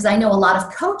make sure, because I know a lot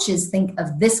of coaches think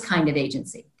of this kind of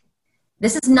agency.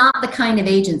 This is not the kind of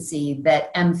agency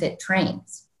that MFIT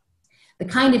trains. The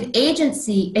kind of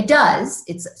agency it does,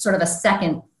 it's sort of a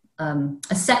second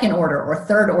order or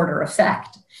third order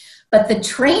effect. But the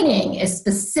training is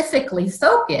specifically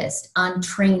focused on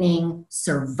training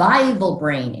survival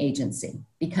brain agency,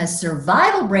 because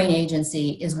survival brain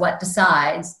agency is what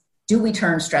decides, do we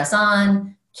turn stress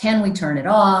on? Can we turn it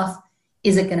off?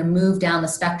 Is it going to move down the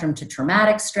spectrum to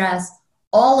traumatic stress?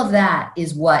 All of that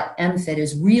is what MFIT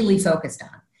is really focused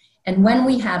on. And when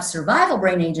we have survival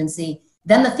brain agency,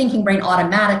 then the thinking brain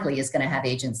automatically is going to have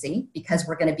agency because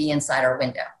we're going to be inside our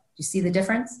window. Do you see the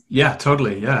difference? Yeah,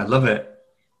 totally. Yeah, I love it.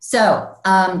 So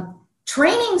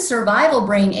training survival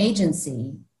brain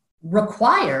agency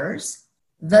requires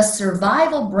the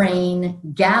survival brain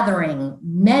gathering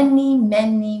many,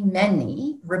 many,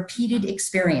 many repeated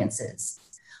experiences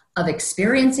of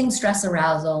experiencing stress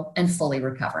arousal and fully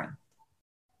recovering.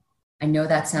 I know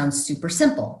that sounds super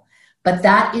simple, but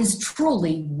that is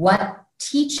truly what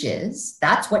teaches,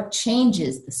 that's what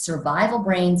changes the survival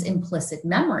brain's implicit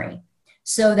memory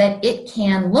so that it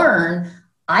can learn,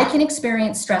 I can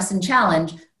experience stress and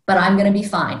challenge, but I'm going to be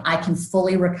fine. I can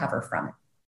fully recover from it.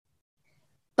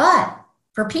 But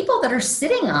for people that are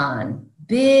sitting on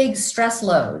big stress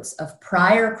loads of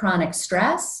prior chronic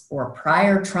stress or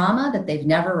prior trauma that they've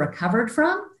never recovered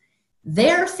from,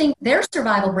 their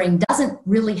survival brain doesn't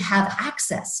really have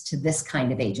access to this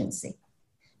kind of agency.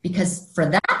 Because for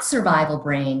that survival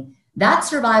brain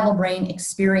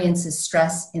experiences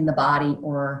stress in the body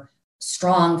or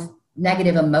strong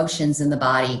negative emotions in the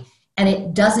body, and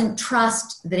it doesn't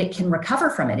trust that it can recover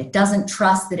from it. It doesn't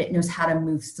trust that it knows how to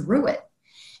move through it.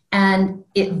 And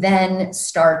it then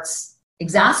starts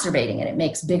exacerbating it. It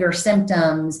makes bigger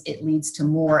symptoms. It leads to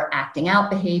more acting out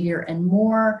behavior and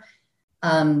more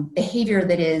behavior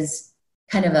that is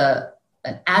kind of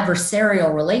an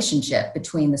adversarial relationship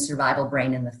between the survival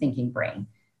brain and the thinking brain.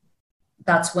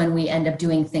 That's when we end up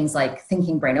doing things like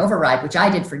thinking brain override, which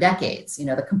I did for decades,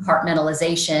 the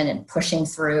compartmentalization and pushing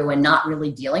through and not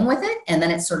really dealing with it. And then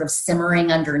it's sort of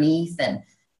simmering underneath and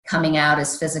coming out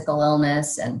as physical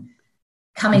illness and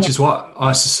which is what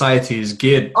our society is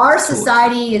geared our towards.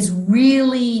 Society is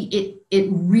really, it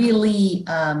really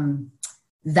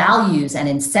values and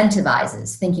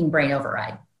incentivizes thinking brain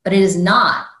override, but it is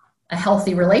not a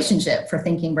healthy relationship for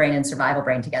thinking brain and survival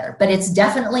brain together, but it's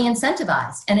definitely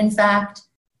incentivized. And in fact,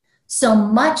 so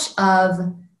much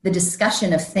of the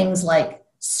discussion of things like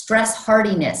stress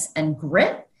hardiness and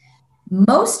grit,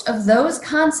 most of those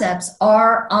concepts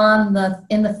are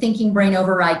in the thinking brain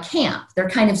override camp. They're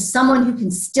kind of someone who can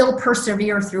still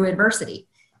persevere through adversity.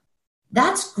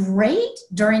 That's great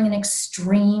during an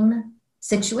extreme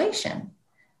situation.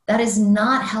 That is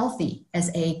not healthy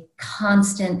as a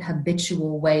constant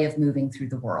habitual way of moving through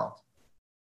the world.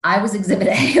 I was exhibit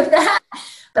A of that,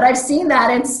 but I've seen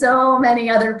that in so many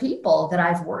other people that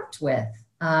I've worked with.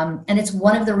 And it's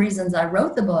one of the reasons I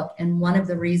wrote the book, and one of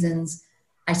the reasons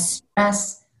I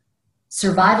stress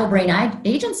survival brain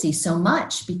agency so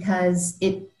much, because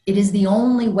it is the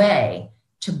only way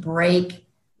to break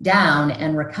down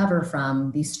and recover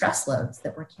from these stress loads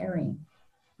that we're carrying.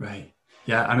 Right.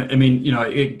 Yeah. I mean,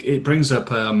 it brings up,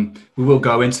 we will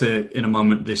go into in a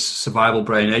moment this survival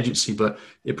brain agency, but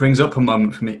it brings up a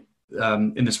moment for me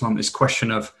in this moment, this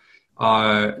question of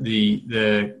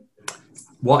the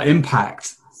what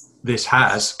impact this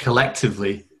has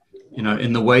collectively,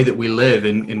 in the way that we live,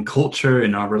 in culture,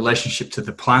 in our relationship to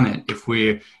the planet. If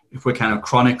we're kind of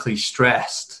chronically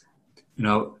stressed,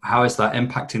 how is that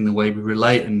impacting the way we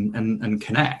relate and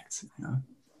connect?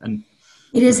 And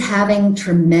it is having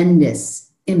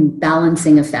tremendous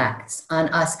imbalancing effects on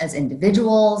us as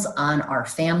individuals, on our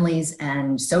families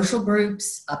and social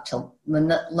groups, up to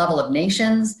the level of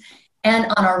nations, and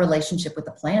on our relationship with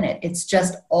the planet. It's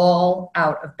just all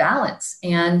out of balance.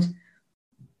 And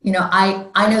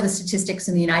I know the statistics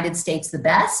in the United States the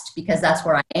best, because that's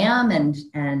where I am. And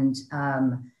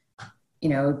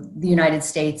the United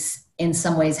States in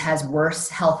some ways has worse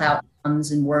health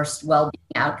outcomes and worse well-being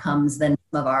outcomes than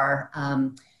some of our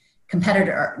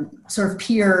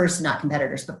peers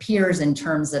in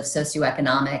terms of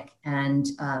socioeconomic and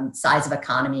size of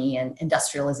economy and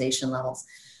industrialization levels.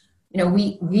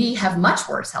 We have much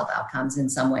worse health outcomes in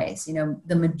some ways.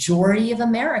 The majority of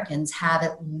Americans have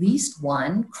at least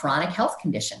one chronic health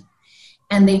condition,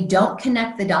 and they don't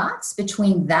connect the dots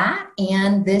between that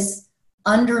and this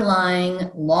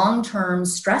underlying long-term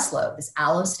stress load, this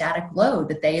allostatic load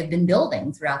that they have been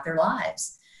building throughout their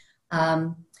lives.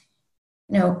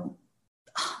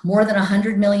 More than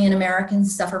 100 million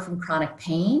Americans suffer from chronic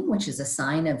pain, which is a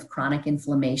sign of chronic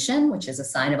inflammation, which is a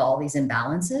sign of all these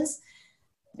imbalances.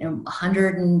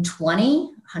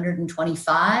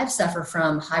 125 suffer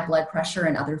from high blood pressure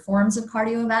and other forms of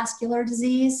cardiovascular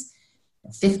disease.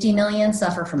 50 million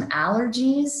suffer from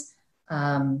allergies.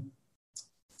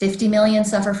 50 million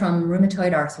suffer from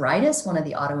rheumatoid arthritis, one of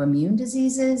the autoimmune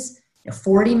diseases.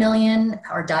 40 million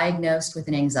are diagnosed with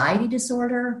an anxiety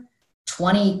disorder.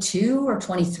 22 or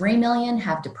 23 million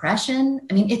have depression.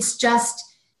 I mean, it's just,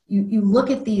 you look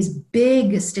at these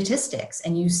big statistics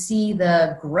and you see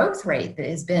the growth rate that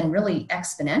has been really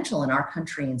exponential in our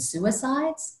country in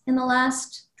suicides in the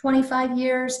last 25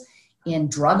 years, in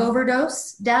drug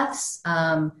overdose deaths,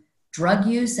 drug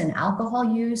use and alcohol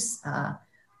use,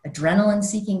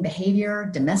 adrenaline-seeking behavior,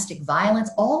 domestic violence.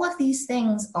 All of these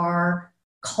things are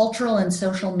cultural and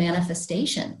social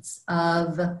manifestations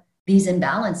of these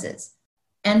imbalances.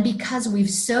 And because we've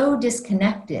so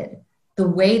disconnected the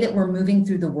way that we're moving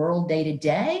through the world day to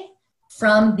day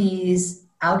from these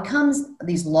outcomes,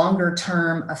 these longer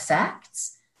term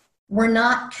effects, we're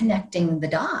not connecting the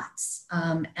dots.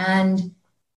 And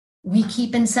we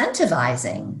keep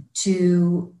incentivizing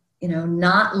to,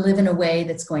 not live in a way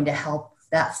that's going to help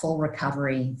that full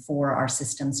recovery for our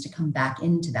systems to come back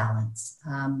into balance.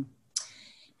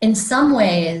 In some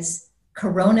ways,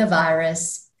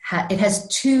 coronavirus, it has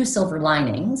two silver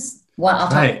linings. I'll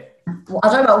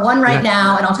talk about one right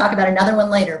now, and I'll talk about another one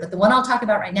later. But the one I'll talk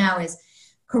about right now is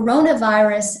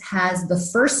coronavirus has the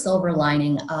first silver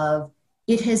lining of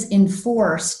it has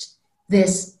enforced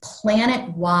this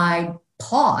planet-wide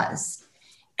pause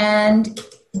and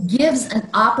gives an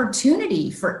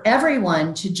opportunity for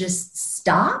everyone to just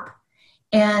stop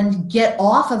and get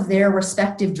off of their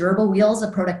respective gerbil wheels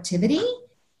of productivity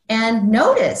and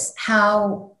notice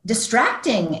how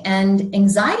distracting and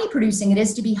anxiety producing it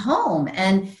is to be home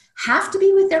and have to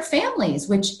be with their families,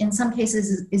 which in some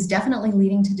cases is definitely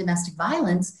leading to domestic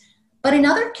violence. But in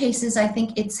other cases, I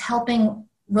think it's helping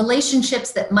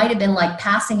relationships that might have been like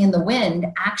passing in the wind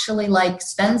actually like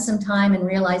spend some time and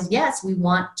realize, yes, we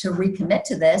want to recommit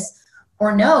to this,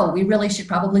 or no, we really should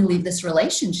probably leave this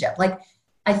relationship. Like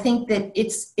I think that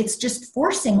it's just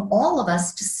forcing all of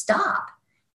us to stop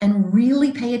and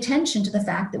really pay attention to the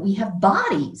fact that we have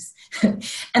bodies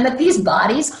and that these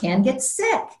bodies can get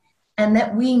sick and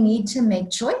that we need to make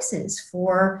choices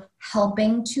for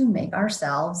helping to make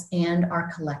ourselves and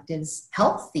our collectives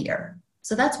healthier.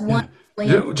 So that's one way.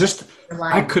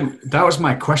 That was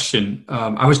my question.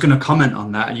 I was going to comment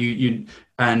on that.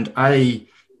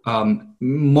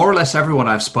 More or less everyone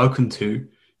I've spoken to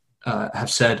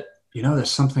have said, there's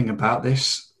something about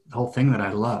this whole thing that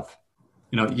I love.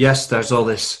 Yes, there's all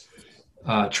this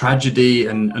tragedy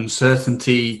and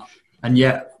uncertainty, and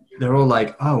yet they're all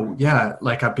like, oh yeah,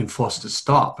 like I've been forced to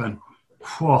stop, and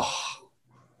whoa,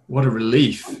 what a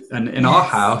relief. And in our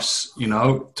house,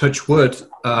 touch wood,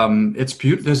 it's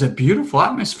beautiful. There's a beautiful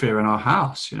atmosphere in our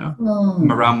house,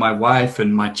 I'm around my wife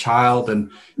and my child,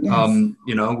 and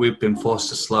we've been forced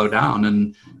to slow down,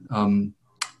 and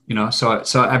so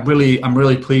I'm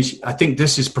really pleased. I think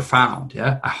this is profound.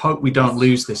 Yeah. I hope we don't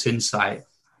lose this insight.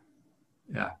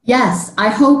 Yeah. Yes. I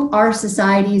hope our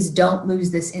societies don't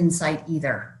lose this insight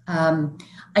either.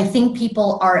 I think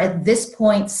people are at this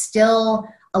point still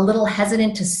a little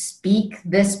hesitant to speak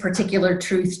this particular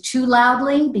truth too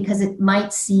loudly because it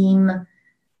might seem,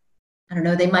 I don't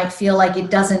know, they might feel like it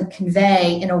doesn't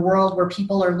convey in a world where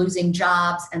people are losing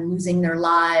jobs and losing their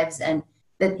lives, and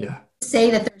that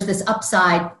say that there's this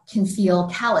upside can feel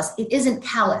callous. It isn't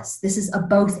callous. This is a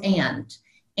both and.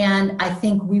 And I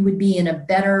think we would be in a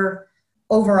better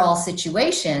overall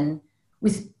situation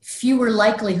with fewer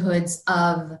likelihoods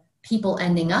of people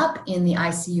ending up in the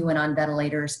ICU and on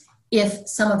ventilators if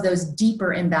some of those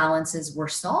deeper imbalances were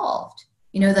solved.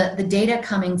 The data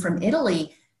coming from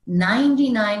Italy,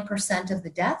 99% of the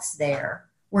deaths there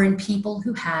were in people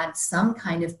who had some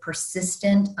kind of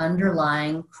persistent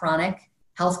underlying chronic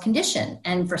health condition.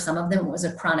 And for some of them, it was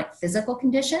a chronic physical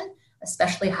condition,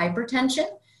 especially hypertension.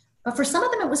 But for some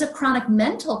of them, it was a chronic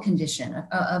mental condition,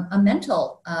 a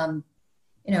mental,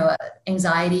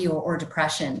 anxiety or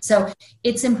depression. So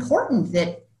it's important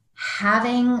that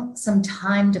having some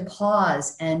time to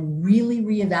pause and really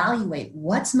reevaluate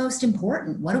what's most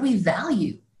important. What do we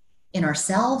value in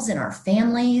ourselves, in our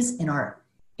families, in our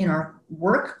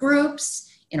work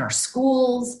groups, in our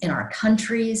schools, in our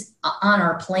countries, on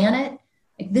our planet?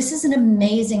 This is an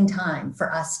amazing time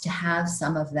for us to have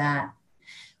some of that.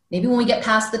 Maybe when we get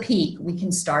past the peak, we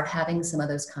can start having some of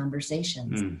those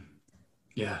conversations.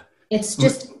 Yeah. It's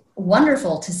just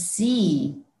wonderful to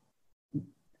see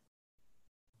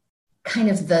kind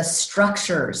of the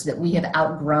structures that we have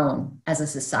outgrown as a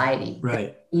society.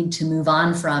 Right. Need to move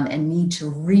on from and need to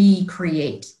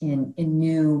recreate in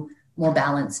new, more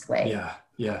balanced way. Yeah.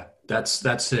 Yeah.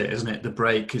 That's it, isn't it? The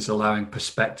break is allowing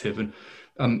perspective. And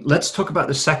let's talk about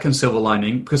the second silver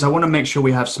lining, because I want to make sure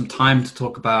we have some time to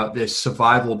talk about this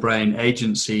survival brain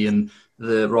agency and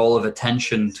the role of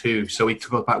attention too. So we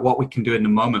talk about what we can do in the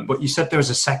moment, but you said there was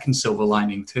a second silver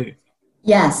lining too.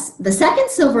 Yes. The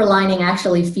second silver lining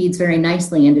actually feeds very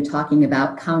nicely into talking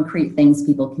about concrete things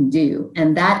people can do.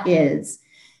 And that is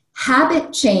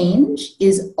habit change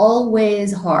is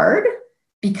always hard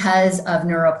because of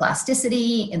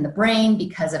neuroplasticity in the brain,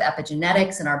 because of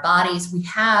epigenetics in our bodies. We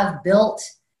have built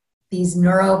these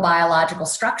neurobiological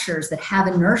structures that have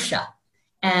inertia,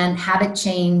 and habit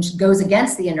change goes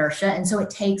against the inertia. And so it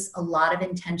takes a lot of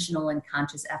intentional and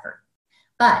conscious effort.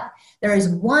 But there is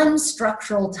one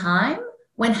structural time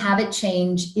when habit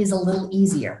change is a little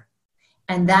easier.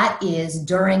 And that is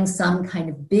during some kind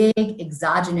of big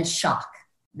exogenous shock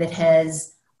that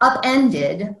has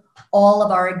upended all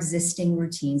of our existing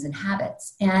routines and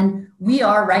habits. And we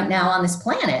are right now on this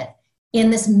planet in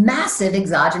this massive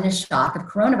exogenous shock of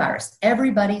coronavirus.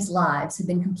 Everybody's lives have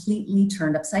been completely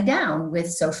turned upside down with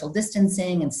social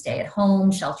distancing and stay at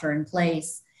home, shelter in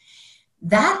place.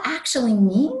 That actually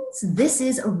means this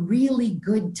is a really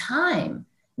good time,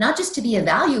 not just to be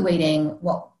evaluating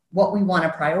what we want to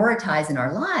prioritize in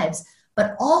our lives,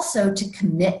 but also to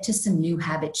commit to some new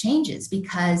habit changes,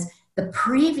 because the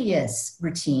previous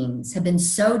routines have been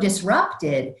so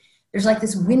disrupted. There's like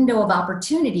this window of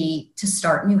opportunity to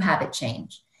start new habit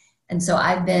change. And so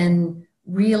I've been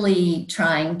really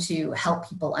trying to help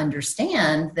people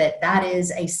understand that that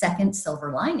is a second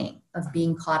silver lining of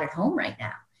being caught at home right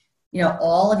now.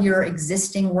 All of your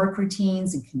existing work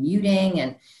routines and commuting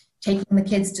and taking the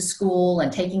kids to school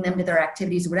and taking them to their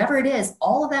activities, whatever it is,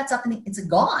 all of that's it's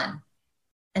gone.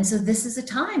 And so this is a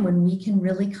time when we can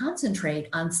really concentrate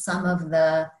on some of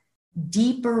the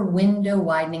deeper window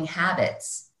widening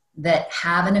habits that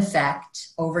have an effect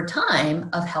over time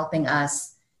of helping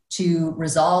us to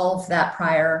resolve that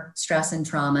prior stress and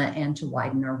trauma and to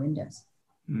widen our windows.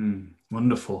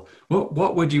 Wonderful.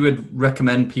 What would you would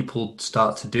recommend people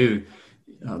start to do?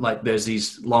 Like there's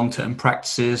these long-term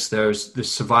practices, there's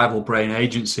this survival brain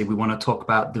agency. We want to talk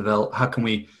about develop. How can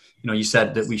we, you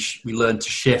said that we learn to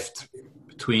shift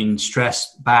between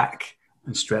stress back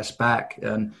and stress back.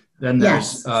 And then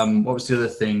there's, Yes. What was the other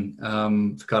thing?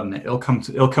 Forgotten it. It'll come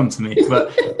to me,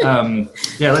 but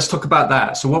yeah, let's talk about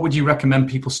that. So what would you recommend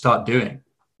people start doing?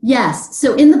 Yes.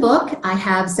 So in the book, I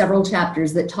have several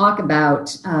chapters that talk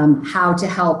about how to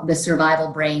help the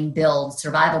survival brain build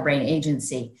survival brain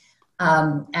agency.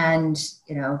 And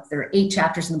there are 8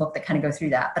 chapters in the book that kind of go through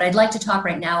that. But I'd like to talk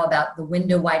right now about the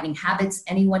window widening habits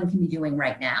anyone can be doing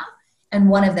right now. And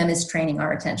one of them is training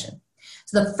our attention.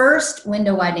 So the first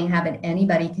window widening habit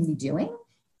anybody can be doing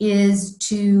is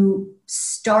to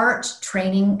start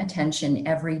training attention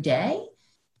every day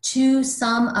to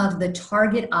some of the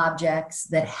target objects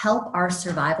that help our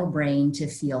survival brain to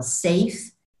feel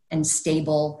safe and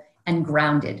stable and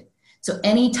grounded. So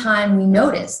anytime we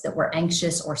notice that we're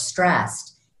anxious or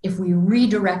stressed, if we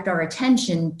redirect our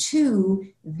attention to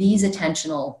these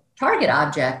attentional target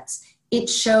objects, it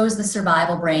shows the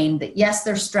survival brain that yes,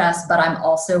 they're stressed, but I'm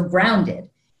also grounded.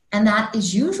 And that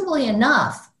is usually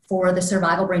enough for the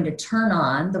survival brain to turn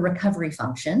on the recovery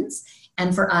functions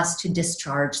and for us to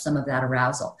discharge some of that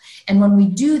arousal. And when we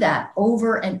do that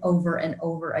over and over and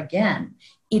over again,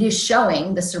 it is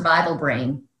showing the survival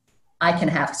brain, I can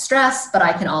have stress, but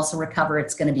I can also recover.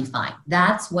 It's going to be fine.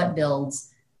 That's what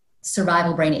builds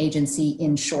survival brain agency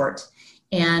in short.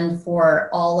 And for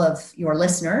all of your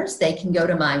listeners, they can go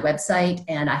to my website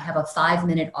and I have a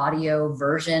 5-minute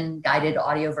guided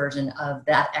audio version of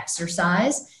that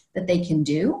exercise that they can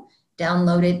do.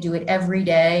 Download it, do it every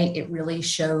day. It really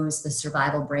shows the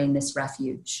survival brain this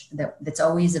refuge that's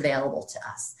always available to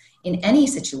us in any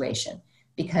situation,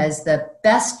 because the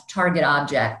best target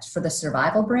object for the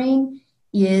survival brain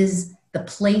is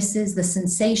the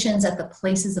sensations at the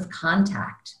places of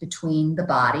contact between the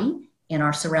body and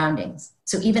our surroundings.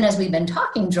 So even as we've been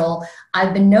talking, Joel,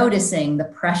 I've been noticing the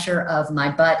pressure of my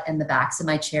butt and the backs of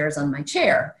my chairs on my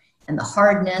chair, and the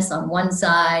hardness on one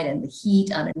side and the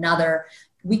heat on another.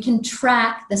 We can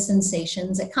track the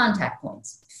sensations at contact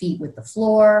points: feet with the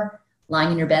floor,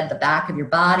 lying in your bed, the back of your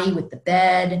body with the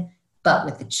bed, butt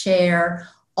with the chair.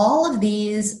 All of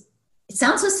these, it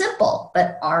sounds so simple,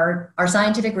 but our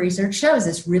scientific research shows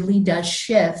this really does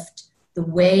shift the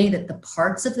way that the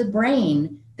parts of the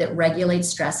brain that regulate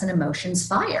stress and emotions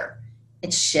fire.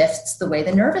 It shifts the way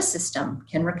the nervous system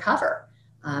can recover.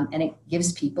 And it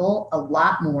gives people a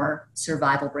lot more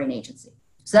survival brain agency.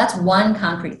 So that's one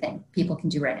concrete thing people can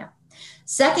do right now.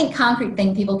 Second concrete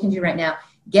thing people can do right now,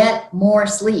 get more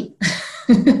sleep.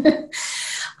 The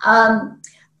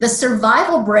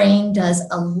survival brain does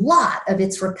a lot of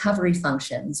its recovery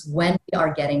functions when we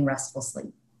are getting restful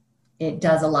sleep. It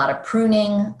does a lot of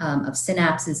pruning of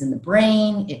synapses in the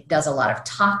brain. It does a lot of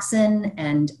toxin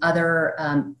and other,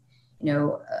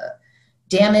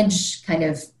 damage kind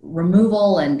of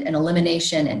removal and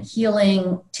elimination and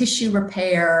healing, tissue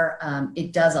repair.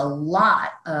 It does a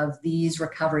lot of these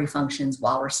recovery functions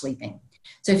while we're sleeping.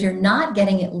 So if you're not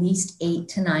getting at least 8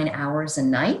 to 9 hours a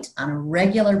night on a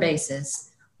regular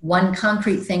basis, one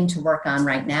concrete thing to work on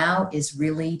right now is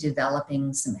really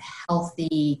developing some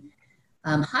healthy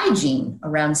hygiene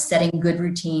around setting good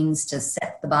routines to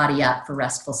set the body up for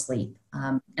restful sleep.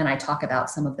 And I talk about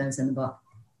some of those in the book.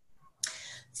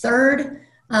 Third,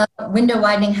 window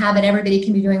widening habit everybody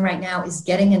can be doing right now is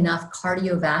getting enough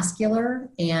cardiovascular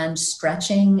and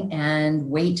stretching and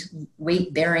weight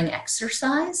bearing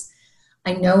exercise.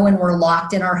 I know when we're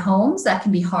locked in our homes, that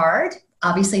can be hard.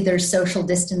 Obviously, there's social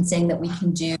distancing that we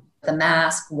can do, the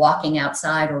mask, walking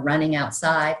outside or running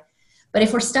outside. But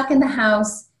if we're stuck in the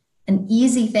house, an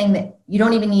easy thing that you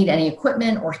don't even need any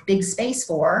equipment or big space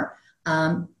for,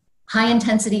 high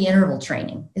intensity interval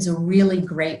training is a really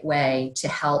great way to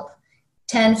help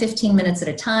 10, 15 minutes at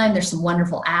a time. There's some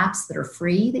wonderful apps that are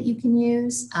free that you can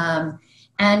use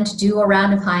and do a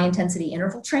round of high intensity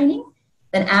interval training.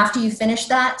 Then after you finish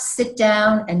that, sit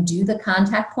down and do the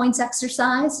contact points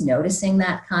exercise, noticing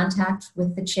that contact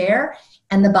with the chair,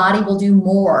 and the body will do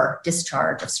more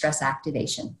discharge of stress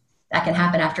activation. That can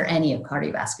happen after any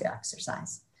cardiovascular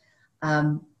exercise.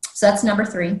 So that's number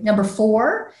 3. Number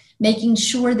 4, making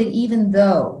sure that even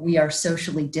though we are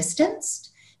socially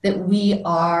distanced, that we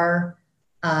are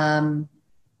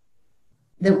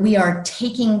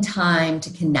taking time to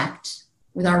connect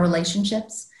with our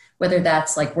relationships, whether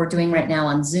that's like we're doing right now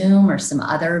on Zoom or some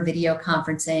other video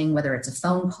conferencing, whether it's a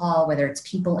phone call, whether it's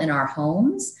people in our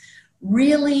homes,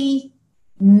 really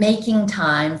making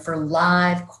time for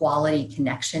live quality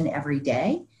connection every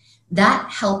day.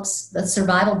 that helps. The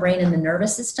survival brain and the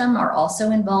nervous system are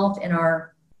also involved in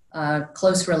our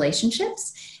close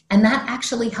relationships, and that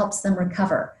actually helps them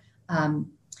recover.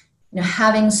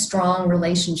 Having strong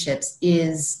relationships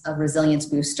is a resilience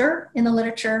booster in the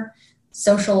literature.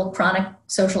 Chronic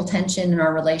social tension in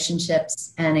our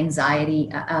relationships and anxiety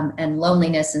and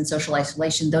loneliness and social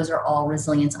isolation, those are all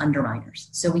resilience underminers.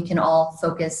 So we can all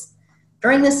focus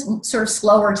during this sort of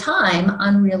slower time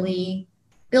on really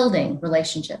building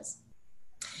relationships.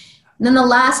 And then the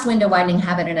last window widening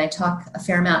habit, and I talk a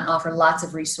fair amount and offer lots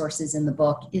of resources in the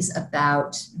book, is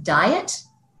about diet.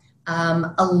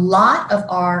 A lot of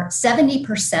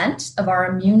 70% of our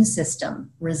immune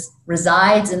system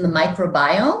resides in the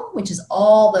microbiome, which is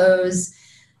all those,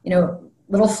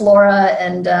 little flora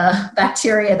and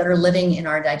bacteria that are living in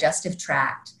our digestive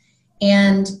tract.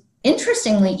 And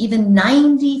interestingly, even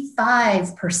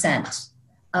 95%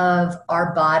 of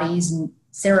our body's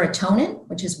serotonin,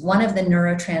 which is one of the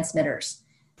neurotransmitters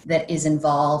that is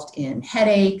involved in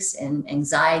headaches and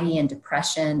anxiety and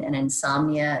depression and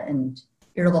insomnia and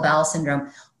irritable bowel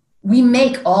syndrome, we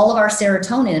make all of our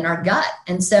serotonin in our gut.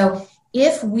 And so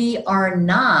if we are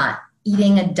not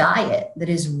eating a diet that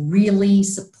is really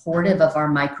supportive of our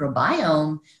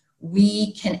microbiome,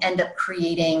 we can end up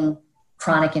creating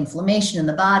chronic inflammation in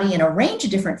the body and a range of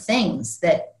different things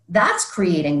that's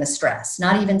creating the stress,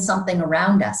 not even something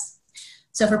around us.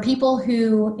 So for people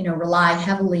who, rely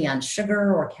heavily on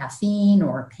sugar or caffeine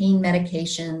or pain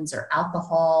medications or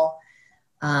alcohol,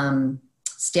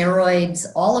 steroids,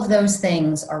 all of those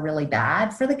things are really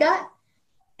bad for the gut.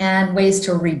 And ways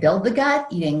to rebuild the gut,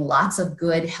 eating lots of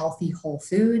good, healthy whole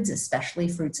foods, especially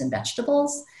fruits and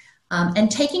vegetables, and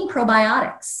taking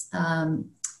probiotics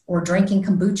or drinking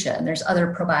kombucha. And there's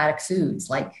other probiotic foods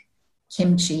like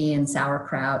kimchi and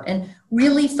sauerkraut, and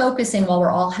really focusing while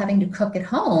we're all having to cook at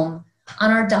home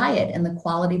on our diet and the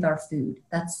quality of our food.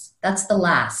 That's the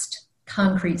last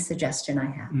concrete suggestion I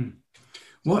have.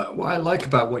 What I like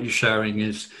about what you're sharing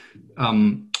is,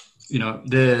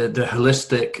 the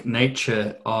holistic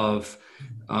nature of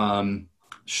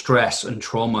stress and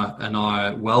trauma and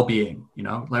our well-being.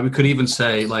 Like we could even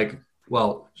say,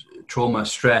 trauma,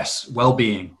 stress,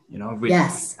 well-being.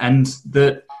 Yes, and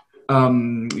that.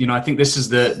 I think this is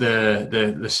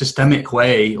the systemic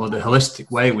way or the holistic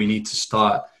way we need to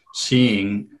start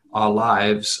seeing our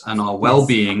lives and our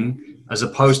well-being, as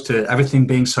opposed to everything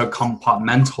being so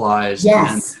compartmentalized.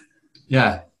 Yes.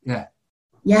 Yeah.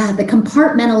 The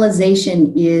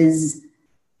compartmentalization is,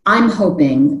 I'm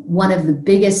hoping, one of the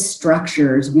biggest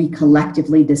structures we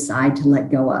collectively decide to let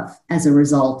go of as a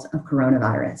result of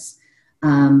coronavirus.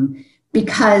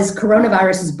 Because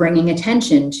coronavirus is bringing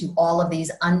attention to all of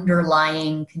these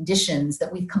underlying conditions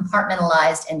that we've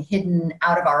compartmentalized and hidden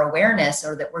out of our awareness,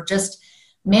 or that we're just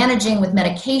managing with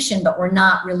medication, but we're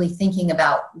not really thinking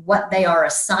about what they are a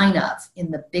sign of in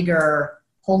the bigger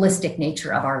holistic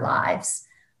nature of our lives.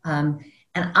 And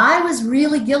I was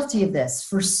really guilty of this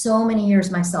for so many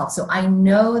years myself. So I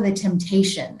know the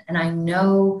temptation, and I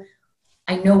know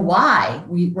why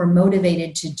we were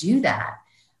motivated to do that.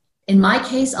 In my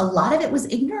case, a lot of it was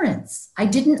ignorance. I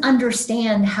didn't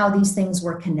understand how these things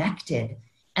were connected.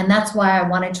 And that's why I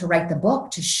wanted to write the book,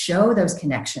 to show those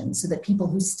connections so that people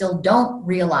who still don't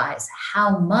realize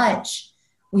how much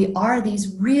we are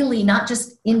these really not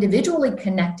just individually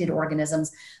connected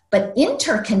organisms, but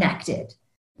interconnected.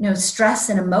 Stress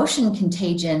and emotion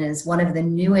contagion is one of the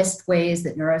newest ways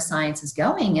that neuroscience is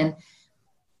going. And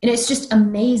it's just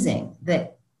amazing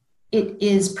that it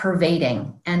is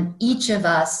pervading, and each of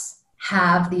us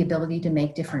have the ability to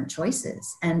make different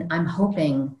choices. And I'm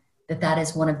hoping that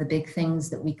is one of the big things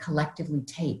that we collectively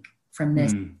take from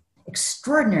this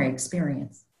extraordinary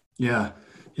experience. Yeah.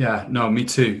 No, me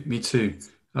too.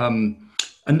 And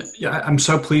I'm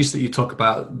so pleased that you talk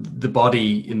about the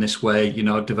body in this way,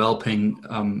 developing,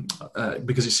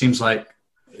 because it seems like,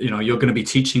 you're going to be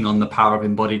teaching on the power of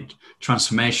embodied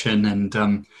transformation.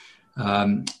 And,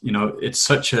 it's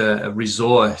such a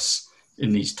resource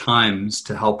in these times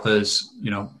to help us,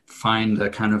 find a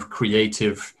kind of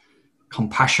creative,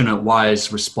 compassionate,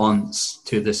 wise response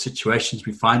to the situations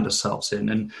we find ourselves in.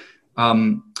 And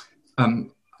a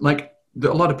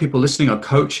lot of people listening are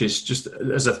coaches. Just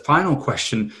as a final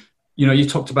question, you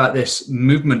talked about this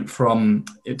movement from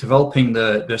developing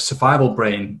the survival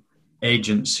brain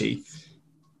agency.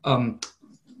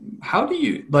 How do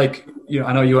you,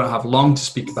 I know you won't have long to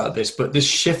speak about this, but this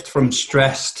shift from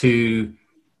stress to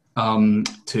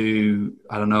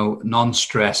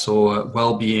non-stress or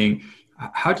well-being,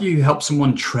 how do you help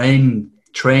someone train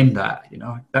that?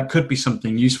 That could be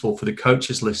something useful for the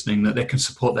coaches listening that they can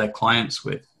support their clients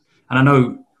with. And I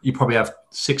know you probably have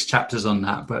 6 chapters on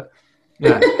that, but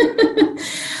Yeah.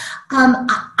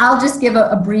 I'll just give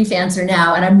a brief answer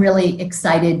now, and I'm really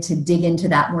excited to dig into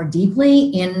that more deeply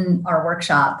in our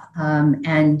workshop,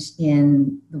 and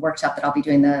in the workshop that I'll be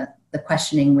doing the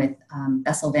questioning with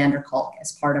Bessel van der Kolk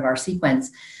as part of our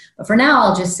sequence. But for now,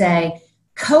 I'll just say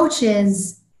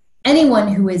coaches,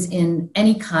 anyone who is in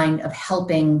any kind of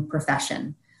helping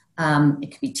profession.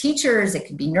 It could be teachers, it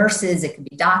could be nurses, it could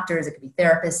be doctors, it could be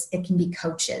therapists, it can be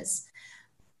coaches.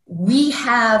 We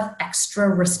have extra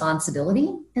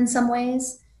responsibility in some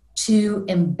ways to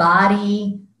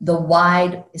embody the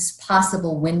widest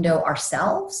possible window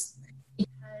ourselves,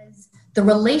 because the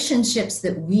relationships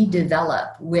that we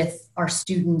develop with our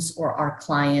students or our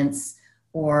clients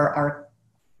or our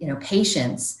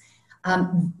patients,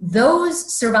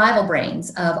 those survival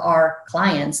brains of our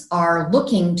clients are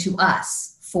looking to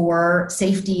us for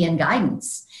safety and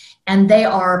guidance, and they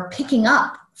are picking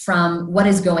up from what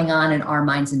is going on in our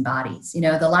minds and bodies.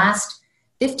 The last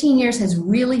 15 years has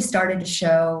really started to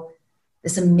show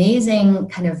this amazing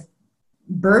kind of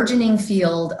burgeoning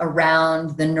field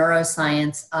around the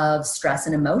neuroscience of stress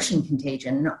and emotion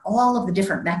contagion, and all of the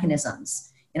different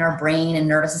mechanisms in our brain and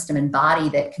nervous system and body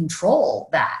that control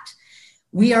that.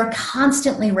 We are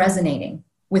constantly resonating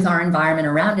with our environment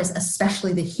around us,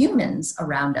 especially the humans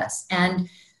around us. And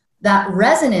that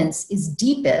resonance is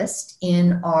deepest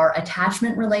in our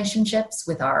attachment relationships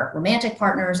with our romantic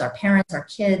partners, our parents, our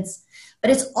kids,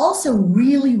 but it's also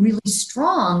really, really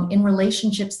strong in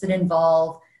relationships that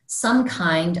involve some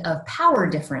kind of power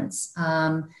difference.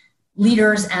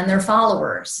 Leaders and their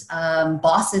followers,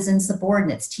 bosses and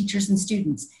subordinates, teachers and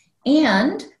students,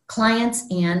 and clients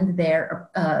and their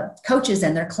coaches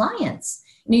and their clients.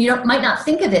 Might not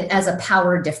think of it as a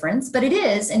power difference, but it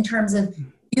is, in terms of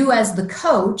you as the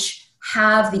coach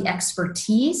have the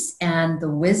expertise and the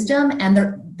wisdom,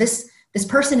 and this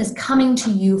person is coming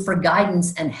to you for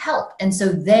guidance and help. And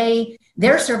so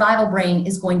their survival brain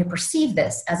is going to perceive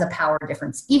this as a power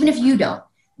difference. Even if you don't,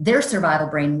 their survival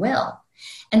brain will.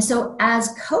 And so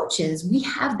as coaches, we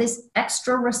have this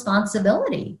extra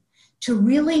responsibility to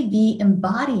really be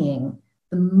embodying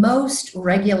the most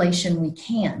regulation we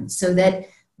can, so that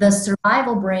the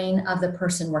survival brain of the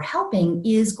person we're helping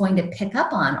is going to pick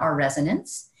up on our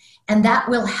resonance, and that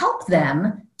will help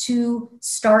them to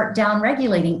start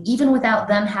down-regulating, even without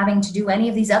them having to do any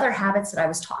of these other habits that I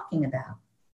was talking about.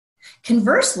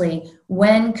 Conversely,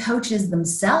 when coaches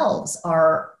themselves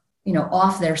are,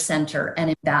 off their center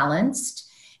and imbalanced,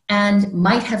 and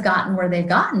might have gotten where they've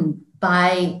gotten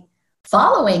by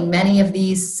following many of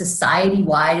these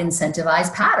society-wide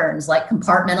incentivized patterns like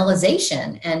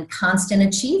compartmentalization and constant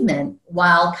achievement,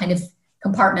 while kind of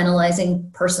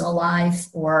compartmentalizing personal life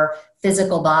or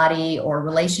physical body or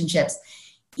relationships.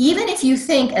 Even if you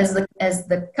think as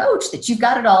the coach that you've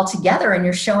got it all together and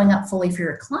you're showing up fully for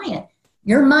your client,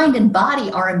 your mind and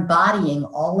body are embodying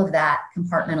all of that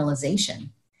compartmentalization.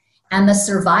 And the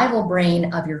survival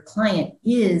brain of your client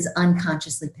is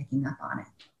unconsciously picking up on it.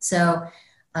 So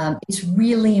it's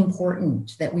really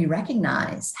important that we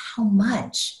recognize how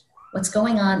much what's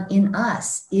going on in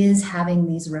us is having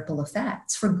these ripple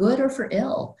effects, for good or for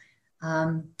ill.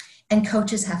 And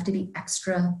coaches have to be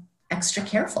extra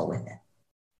careful with it.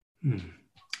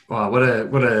 Wow, what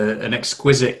an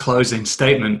exquisite closing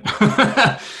statement.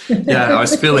 Yeah, I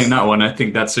was feeling that one. I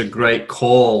think that's a great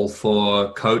call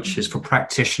for coaches, for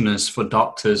practitioners, for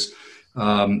doctors,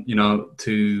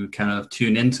 to kind of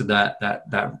tune into that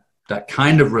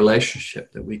kind of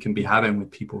relationship that we can be having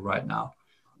with people right now.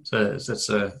 So that's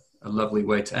a lovely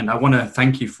way to end. I want to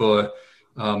thank you for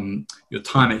your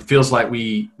time. It feels like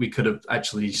we could have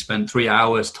actually spent 3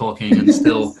 hours talking and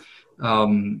still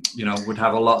would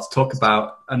have a lot to talk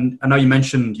about. And I know you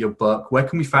mentioned your book. Where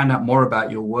can we find out more about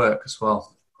your work as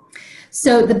well?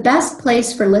 So the best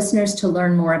place for listeners to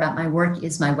learn more about my work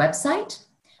is my website,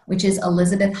 which is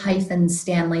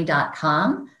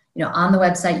elizabeth-stanley.com. On the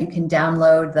website, you can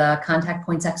download the contact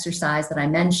points exercise that I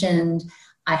mentioned.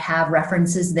 I have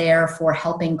references there for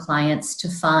helping clients to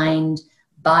find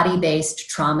body-based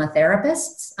trauma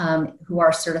therapists who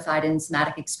are certified in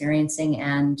somatic experiencing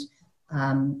and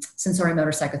sensory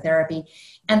motor psychotherapy.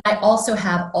 And I also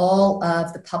have all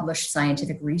of the published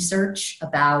scientific research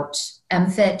about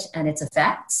MFIT and its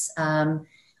effects,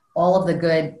 all of the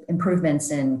good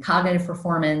improvements in cognitive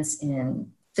performance,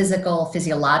 in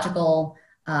physiological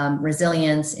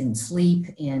resilience, in sleep,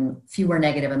 in fewer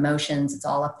negative emotions. It's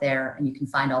all up there, and you can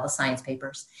find all the science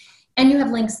papers. And you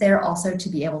have links there also to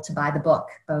be able to buy the book,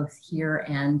 both here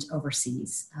and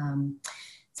overseas.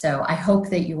 So I hope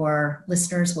that your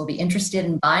listeners will be interested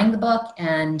in buying the book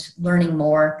and learning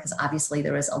more, because obviously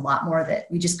there was a lot more that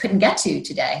we just couldn't get to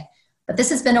today. But this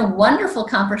has been a wonderful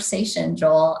conversation,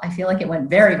 Joel. I feel like it went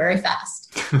very, very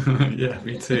fast. Yeah,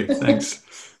 me too. Thanks.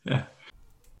 Yeah.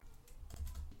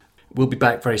 We'll be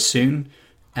back very soon,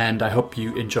 and I hope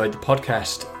you enjoyed the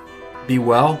podcast. Be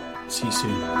well. See you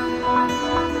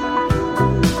soon.